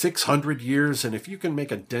 600 years. And if you can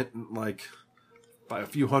make a dent in, by a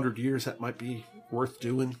few hundred years, that might be worth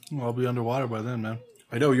doing. Well, I'll be underwater by then, man.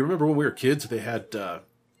 I know. You remember when we were kids, they had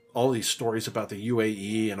all these stories about the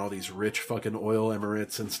UAE and all these rich fucking oil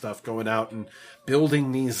emirates and stuff going out and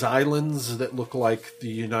building these islands that look like the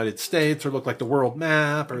United States or look like the world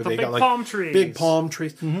map, or they big got palm trees. big palm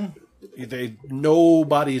trees.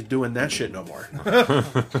 Nobody's doing that shit no more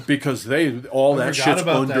because all that forgot shit's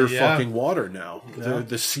about under that, yeah. fucking water now.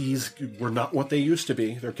 The seas were not what they used to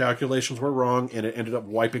be. Their calculations were wrong, and it ended up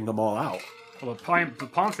wiping them all out. Well, the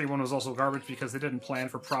palm tree one was also garbage because they didn't plan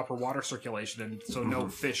for proper water circulation, and so no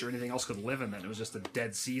fish or anything else could live in it. It was just a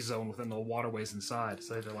dead sea zone within the waterways inside.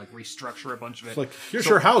 So they had to restructure a bunch of it. It's here's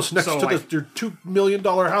your house next to your $2 million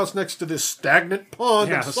house next to this stagnant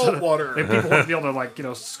pond of salt water. People want to be able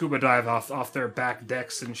to scuba dive off their back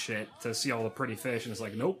decks and shit to see all the pretty fish, and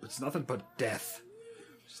it's nope, it's nothing but death.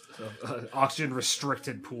 Just an oxygen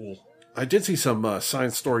restricted pool. I did see some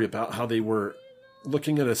science story about how they were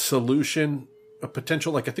looking at a solution, a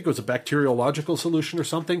potential, I think it was a bacteriological solution or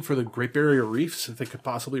something for the Great Barrier Reefs, if they could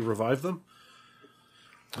possibly revive them.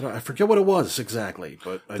 I forget what it was exactly,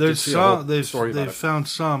 but I did see a whole story about they've it. found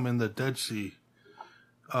some in the Dead Sea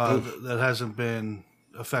that hasn't been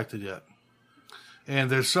affected yet,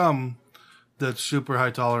 and there's some that's super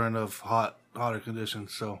high tolerant of hotter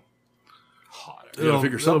conditions. So You gotta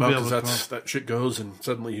figure something out it'll be because able to that shit goes and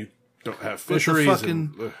suddenly you don't have But fisheries.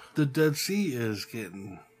 the Dead Sea is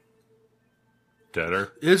getting...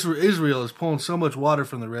 Deader. Israel is pulling so much water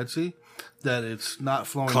from the Red Sea that it's not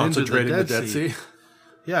flowing concentrating into the Dead Sea.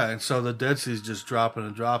 Yeah, and so the Dead Sea is just dropping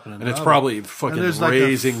and dropping And it's probably fucking there's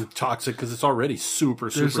raising toxic because it's already super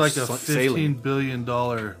There's like a saline. $15 billion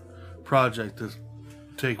project to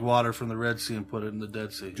take water from the Red Sea and put it in the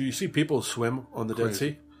Dead Sea. Do you see people swim on the Dead Crazy.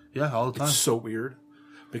 Sea? Yeah, all the time. It's so weird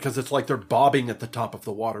because it's like they're bobbing at the top of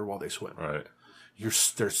the water while they swim. Right.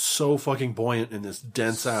 They're so fucking buoyant in this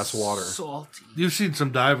dense ass water. Salty. You've seen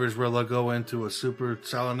some divers where they'll go into a super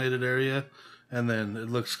salinated area and then it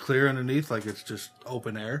looks clear underneath like it's just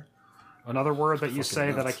open air. Another word that you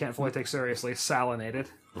say that I can't fully take seriously: salinated.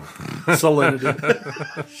 Salinity.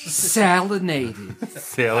 Salinated.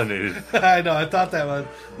 Salinated. I know, I thought that was,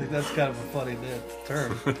 like, that's kind of a funny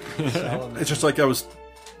term. Salinated. It's just like I was,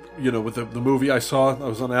 with the movie I saw. I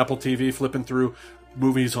was on Apple TV flipping through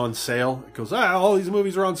movies on sale. It goes, all these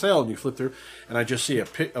movies are on sale, and you flip through, and I just see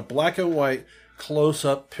a black and white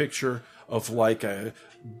close-up picture of like a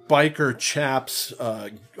biker chap's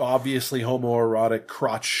obviously homoerotic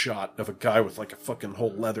crotch shot of a guy with like a fucking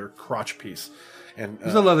whole leather crotch piece. And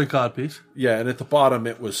It's a leather cod piece. yeah, and at the bottom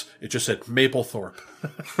it just said Maplethorpe.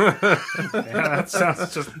 Yeah, that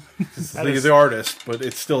sounds just. Think of the artist, but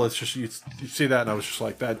it's just you see that, and I was just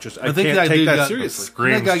like that. Just I think can't that take dude that got- seriously. Didn't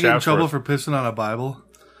Screams that guy get in trouble Chatsworth. for pissing on a Bible?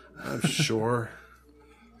 I'm sure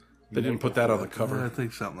they didn't put that on the cover. I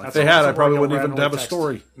think something like If that. they had, I That's a probably word wouldn't you'll even have a randomly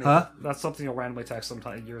story. text. Huh? That's something you'll randomly text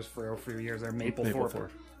sometime for a few years there. Maplethorpe. Maplethorpe.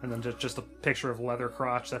 And then just a picture of leather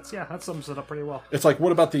crotch. That sums it up pretty well. It's like,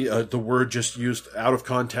 what about the word just used out of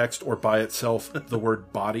context or by itself? The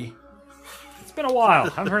word body, It's been a while. I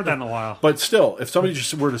haven't heard that in a while. but still, if somebody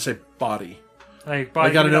just were to say body, Like, I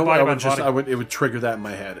gotta know. body, It would trigger that in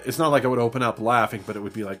my head. It's not like I would open up laughing, but it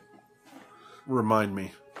would be like, remind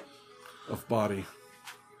me of body,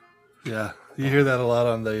 Yeah, you hear that a lot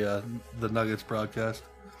on the Nuggets broadcast.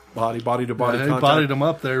 body to body Yeah, they contact. bodied him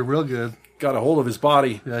up there real good. Got a hold of his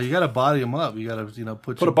body. Yeah, you got to body him up. You got to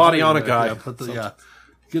put Put your a body on in a there. guy. Yeah,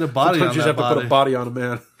 get a body Sometimes on you just that have to body. put a body on a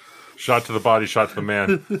man. Shot to the body, shot to the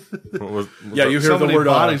man. Yeah, you hear So the many word.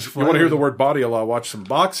 bodies You want to hear floating. the word body a lot? Watch some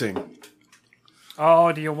boxing.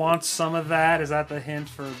 Oh, do you want some of that? Is that the hint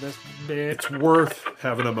for this bit? It's worth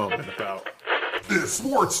having a moment about. It's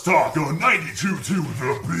Sports Talk on 92.2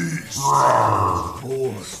 The Beast.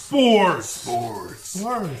 Rawr. Sports.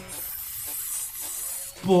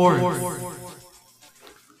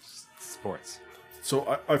 Sports.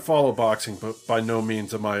 So I follow boxing, but by no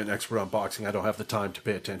means am I an expert on boxing. I don't have the time to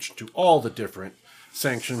pay attention to all the different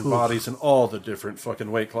sanctioned bodies and all the different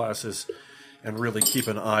fucking weight classes and really keep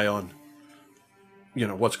an eye on,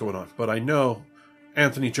 what's going on. But I know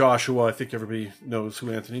Anthony Joshua, I think everybody knows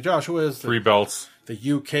who Anthony Joshua is. 3 belts. The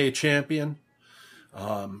UK champion,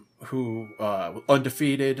 who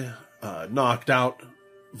undefeated, knocked out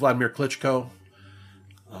Vladimir Klitschko,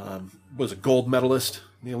 was a gold medalist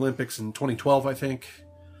in the Olympics in 2012, I think.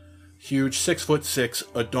 Huge, 6'6"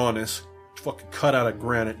 Adonis, fucking cut out of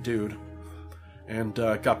granite dude, and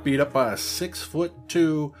got beat up by a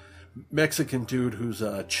 6'2" Mexican dude who's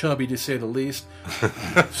chubby to say the least.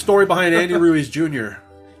 Story behind Andy Ruiz Jr.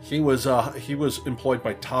 He was employed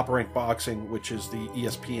by Top Rank Boxing, which is the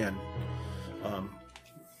ESPN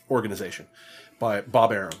organization, by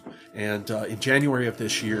Bob Arum. And in January of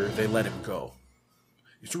this year, they let him go.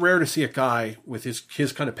 It's rare to see a guy with his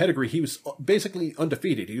kind of pedigree. He was basically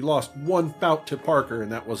undefeated. He lost one bout to Parker,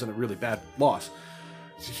 and that wasn't a really bad loss.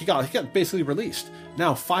 He got basically released.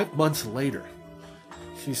 Now, 5 months later,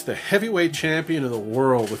 he's the heavyweight champion of the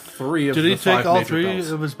world with 3 of Did the he 5 take all major 3 belts.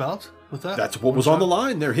 of his belts with that? That's what was on the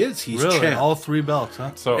line. They're his. He's really champ. all 3 belts,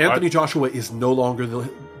 huh? So Anthony Joshua is no longer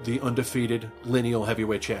the undefeated lineal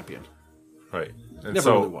heavyweight champion. Right. And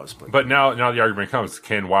Never really was, but now the argument comes: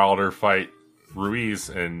 can Wilder fight Ruiz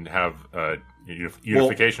and have a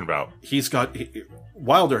unification bout?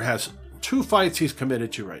 Wilder has 2 fights he's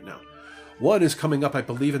committed to right now. One is coming up, I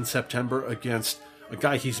believe, in September against a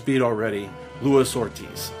guy he's beat already, Luis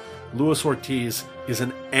Ortiz. Luis Ortiz is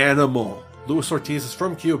an animal. Luis Ortiz is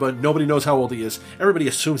from Cuba. Nobody knows how old he is. Everybody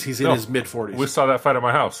assumes he's in his mid-40s. We saw that fight at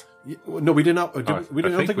my house. No, we did not. I don't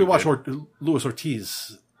think we watched did. Luis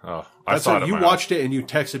Ortiz. Oh, I saw it at You my watched house. it and you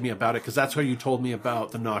texted me about it because that's how you told me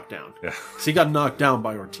about the knockdown. Yeah. So he got knocked down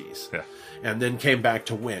by Ortiz. Yeah. And then came back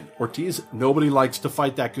to win. Ortiz, nobody likes to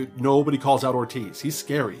fight that good. Nobody calls out Ortiz. He's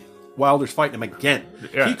scary. Wilder's fighting him again.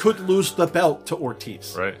 Yeah. He could lose the belt to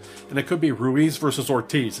Ortiz. Right. And it could be Ruiz versus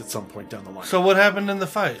Ortiz at some point down the line. So what happened in the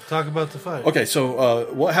fight? Talk about the fight. Okay,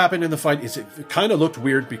 so what happened in the fight is it kind of looked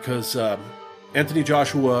weird because Anthony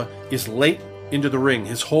Joshua is late into the ring.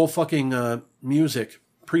 His whole fucking music,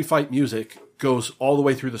 pre-fight music, goes all the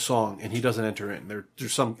way through the song, and he doesn't enter in.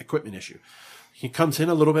 There's some equipment issue. He comes in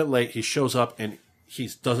a little bit late. He shows up, and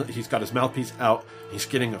he's got his mouthpiece out. He's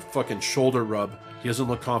getting a fucking shoulder rub. He doesn't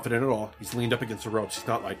look confident at all. He's leaned up against the ropes. He's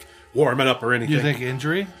not like warming up or anything. You think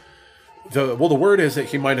injury? The word is that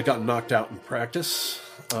he might have gotten knocked out in practice.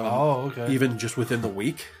 Okay. Even just within the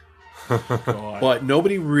week. But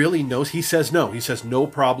nobody really knows. He says no. He says no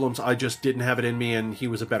problems. I just didn't have it in me, and he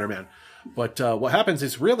was a better man. But what happens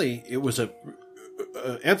is really it was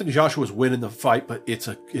Anthony Joshua was winning the fight, but it's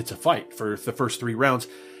a fight for the first 3 rounds.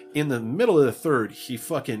 In the middle of the third, he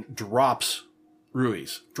fucking drops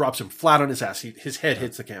Ruiz, drops him flat on his ass. His head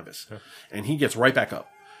hits the canvas, and he gets right back up.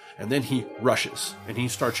 And then he rushes, and he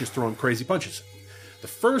starts just throwing crazy punches. The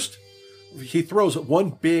first, he throws one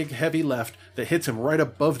big, heavy left that hits him right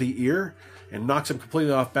above the ear and knocks him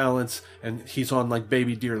completely off balance, and he's on like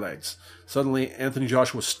baby deer legs. Suddenly, Anthony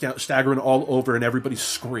Joshua's staggering all over, and everybody's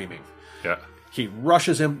screaming. Yeah. He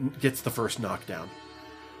rushes him, gets the first knockdown.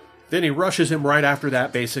 Then he rushes him right after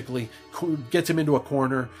that, basically, gets him into a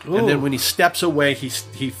corner, and then when he steps away,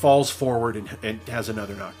 he falls forward and has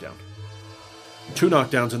another knockdown. 2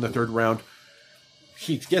 knockdowns in the third round.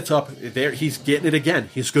 He gets up there. He's getting it again.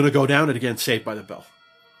 He's going to go down it again, saved by the bell.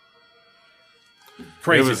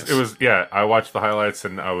 Craziness. It was. Yeah, I watched the highlights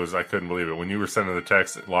and I couldn't believe it when you were sending the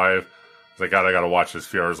text live. I was like, God, I got to watch this. A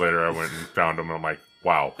few hours later, I went and found him, and I'm like,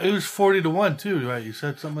 wow. It was 40-1 too, right? You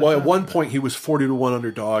said something. Well, like at one point he was 40-1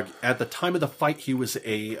 underdog. At the time of the fight, he was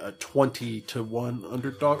a 20-1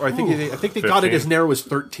 underdog. Or I think they got it as narrow as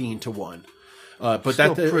 13-1. But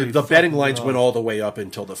the betting lines went all the way up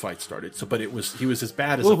until the fight started. So, but he was as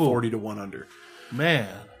bad as a 40-1 under. Man.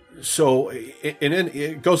 So, and then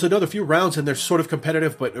it goes another few rounds, and they're sort of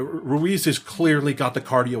competitive. But Ruiz has clearly got the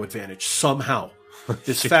cardio advantage somehow.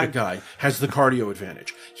 This fat guy has the cardio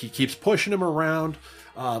advantage. He keeps pushing him around.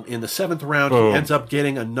 In the 7th round, he ends up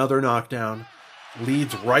getting another knockdown.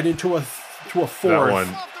 Leads right into a 4th. That one.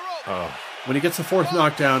 When he gets the 4th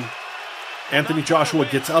knockdown, Anthony Joshua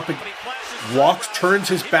gets up and turns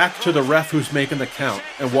his back to the ref who's making the count,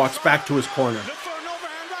 and walks back to his corner.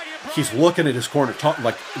 He's looking at his corner,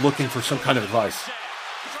 looking for some kind of advice.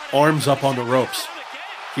 Arms up on the ropes.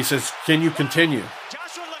 He says, "Can you continue?"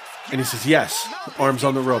 And he says, "Yes." Arms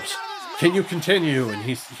on the ropes. "Can you continue?" And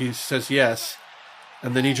he says, "Yes."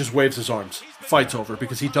 And then he just waves his arms. Fight's over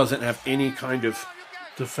because he doesn't have any kind of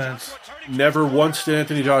defense. Never once did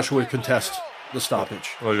Anthony Joshua contest the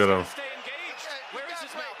stoppage. Look at him.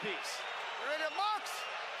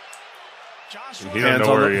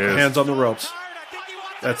 Hands on the ropes.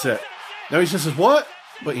 That's it. Now he just says, "What?"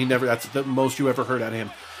 But that's the most you ever heard out of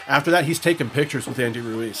him. After that, he's taking pictures with Andy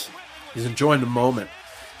Ruiz. He's enjoying the moment.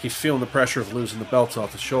 He's feeling the pressure of losing the belts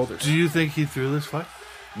off his shoulders. Do you think he threw this fight?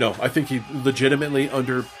 No, I think he legitimately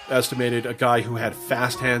underestimated a guy who had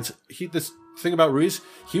fast hands. This thing about Ruiz,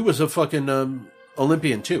 he was a fucking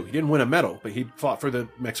Olympian too. He didn't win a medal, but he fought for the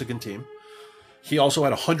Mexican team. He also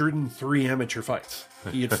had 103 amateur fights.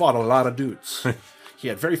 He had fought a lot of dudes. He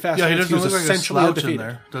had very fast hands. He doesn't look like a slouch in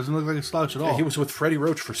there. Doesn't look like a slouch at all. Yeah, he was with Freddie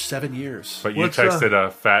Roach for 7 years. But you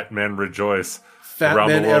texted Fat Men Rejoice. Fat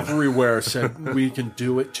men everywhere said, "We can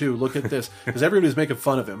do it too. Look at this." Because everybody was making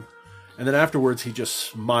fun of him. And then afterwards, he just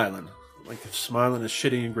smiling a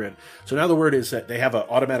shitty and grin. So now the word is that they have an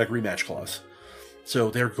automatic rematch clause.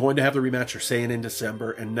 So they're going to have the rematch. They're saying in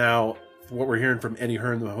December. And now what we're hearing from Eddie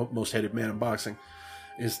Hearn, the most hated man in boxing,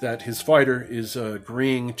 is that his fighter is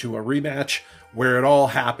agreeing to a rematch where it all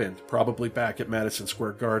happened, probably back at Madison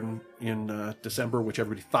Square Garden in December, which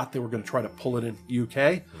everybody thought they were going to try to pull it in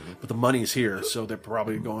UK. But the money's here, so they're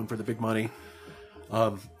probably going for the big money.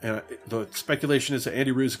 And the speculation is that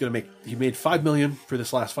Andy Ruiz is going to he made $5 million for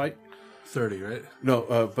this last fight. 30, right?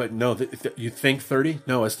 No, but no, you think 30?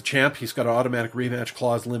 No, as the champ, he's got an automatic rematch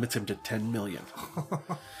clause, limits him to 10 million.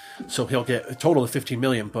 So he'll get a total of 15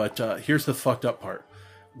 million. But here's the fucked up part.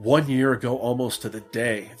 1 year ago, almost to the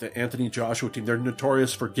day, the Anthony Joshua team, they're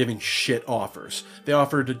notorious for giving shit offers. They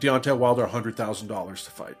offered Deontay Wilder $100,000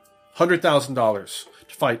 to fight. $100,000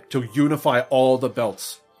 to fight, to unify all the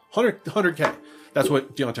belts. $100K. That's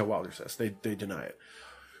what Deontay Wilder says. They deny it.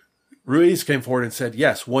 Ruiz came forward and said,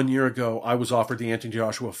 "Yes, 1 year ago, I was offered the Anthony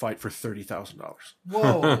Joshua fight for $30,000.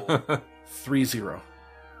 Whoa.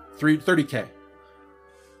 30K.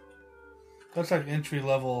 That's like entry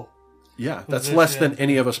level. Yeah, that's less than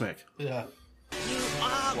any of us make. Yeah. You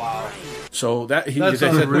are So that they That's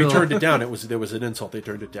said we unreal. turned it down. There was an insult. They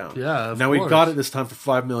turned it down. Yeah, of now he course. got it this time for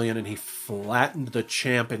 $5 million, and he flattened the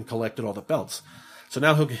champ and collected all the belts. So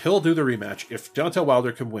now he'll do the rematch if Deontay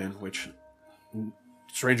Wilder can win, which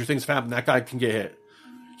stranger things have happened. That guy can get hit.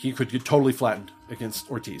 He could get totally flattened against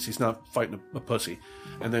Ortiz. He's not fighting a pussy.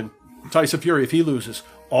 And then Tyson Fury, if he loses,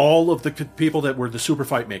 all of the people that were the super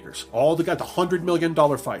fight makers, all the $100 million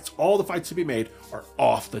fights, all the fights to be made are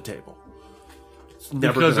off the table. It's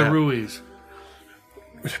never Because gonna of happen. Ruiz.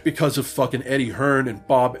 Because of fucking Eddie Hearn and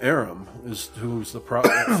Bob Arum who's the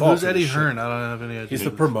Who's Eddie Hearn? I don't have any idea. He's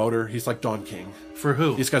the promoter. He's like Don King. For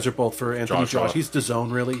who? These guys are both for Anthony Joshua. Joshua. He's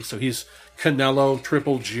DAZN, really. So he's Canelo,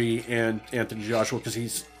 Triple G, and Anthony Joshua because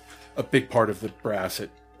he's a big part of the brass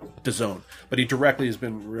at DAZN. But he directly has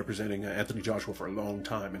been representing Anthony Joshua for a long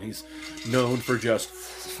time, and he's known for just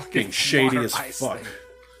being shady water as ice fuck. thing.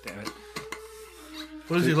 Damn it.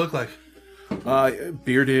 What does he look like?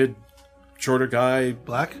 Bearded, shorter guy.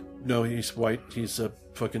 Black? No, he's white. He's a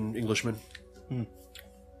fucking Englishman.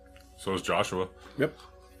 So is Joshua. Yep.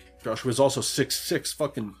 Joshua's also 6'6",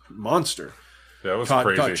 fucking monster. Yeah, it was Got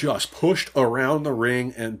crazy. just pushed around the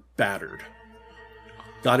ring and battered.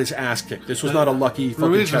 Got his ass kicked. This was not a lucky fucking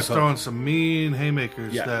Ruiz check was throwing some mean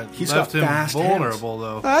haymakers Yeah, that he's left got him fast vulnerable,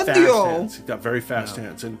 though. Fast hands. He's got very fast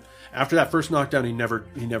hands. And after that first knockdown, he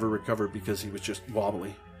never recovered because he was just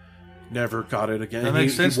wobbly. Never got it again. That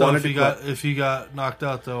makes sense, though, if he got knocked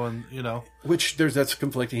out, though, and, you know. Which, that's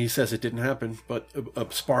conflicting. He says it didn't happen, but a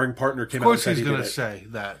sparring partner came Of out and course said he's he did going to it. say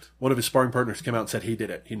that. One of his sparring partners came out and said he did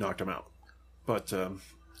it. He knocked him out. But who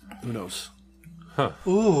knows?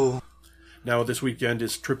 Ooh. Now this weekend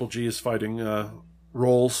is Triple G is fighting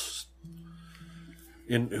Rolls,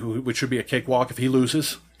 which should be a cakewalk if he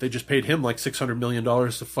loses. They just paid him like $600 million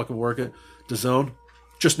to fucking work at DAZN.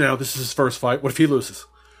 Just now, this is his first fight. What if he loses?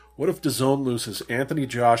 What if DAZN loses Anthony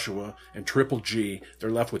Joshua and Triple G?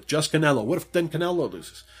 They're left with just Canelo. What if then Canelo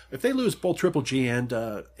loses? If they lose both Triple G and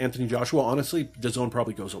Anthony Joshua, honestly, DAZN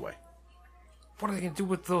probably goes away. What are they going to do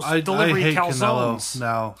with those I delivery hate calzones? Canelo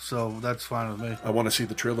now, so that's fine with me. I want to see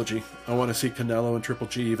the trilogy. I want to see Canelo and Triple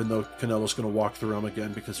G, even though Canelo's going to walk through them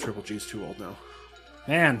again because Triple G's too old now.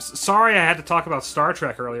 Man, sorry I had to talk about Star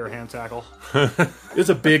Trek earlier, Hand Tackle. It's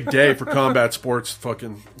a big day for combat sports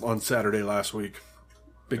fucking on Saturday last week.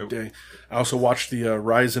 Big day. I also watched the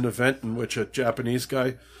Ryzen event in which a Japanese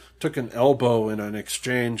guy took an elbow in an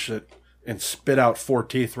exchange and spit out 4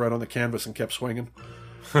 teeth right on the canvas and kept swinging.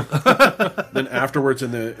 Then afterwards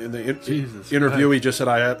in the interview, he just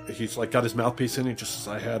said he's like got his mouthpiece in. He just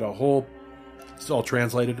says, it's all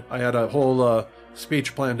translated. I had a whole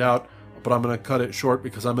speech planned out, but I'm going to cut it short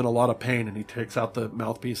because I'm in a lot of pain. And he takes out the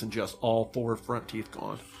mouthpiece and just all 4 front teeth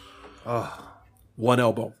gone. One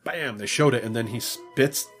elbow, bam, they showed it, and then he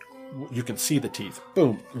spits. You can see the teeth,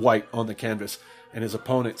 boom, white on the canvas. And his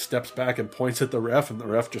opponent steps back and points at the ref, and the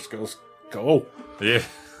ref just goes, go. Yeah.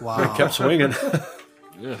 Wow. He kept swinging.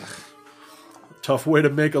 Tough way to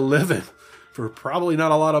make a living for probably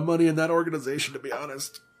not a lot of money in that organization, to be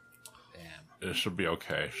honest. It should be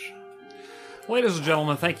okay. Ladies and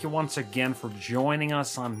gentlemen, thank you once again for joining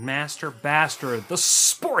us on Master Bastard, the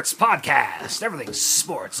sports podcast. Everything's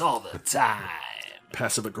sports all the time.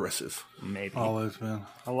 Passive aggressive. Maybe. Always, man.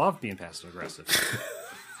 I love being passive aggressive.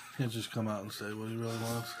 Can't just come out and say what he really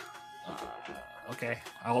wants. Okay,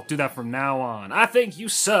 I'll do that from now on. I think you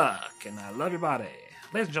suck, and I love your body.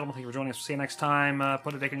 Ladies and gentlemen, thank you for joining us. We'll see you next time.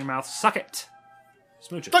 Put a dick in your mouth. Suck it.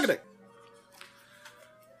 Smooches. Suck it.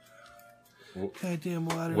 Goddamn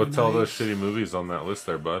water. What's all those shitty movies on that list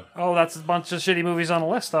there, bud? Oh, that's a bunch of shitty movies on the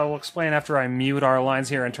list. I will explain after I mute our lines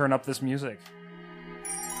here and turn up this music.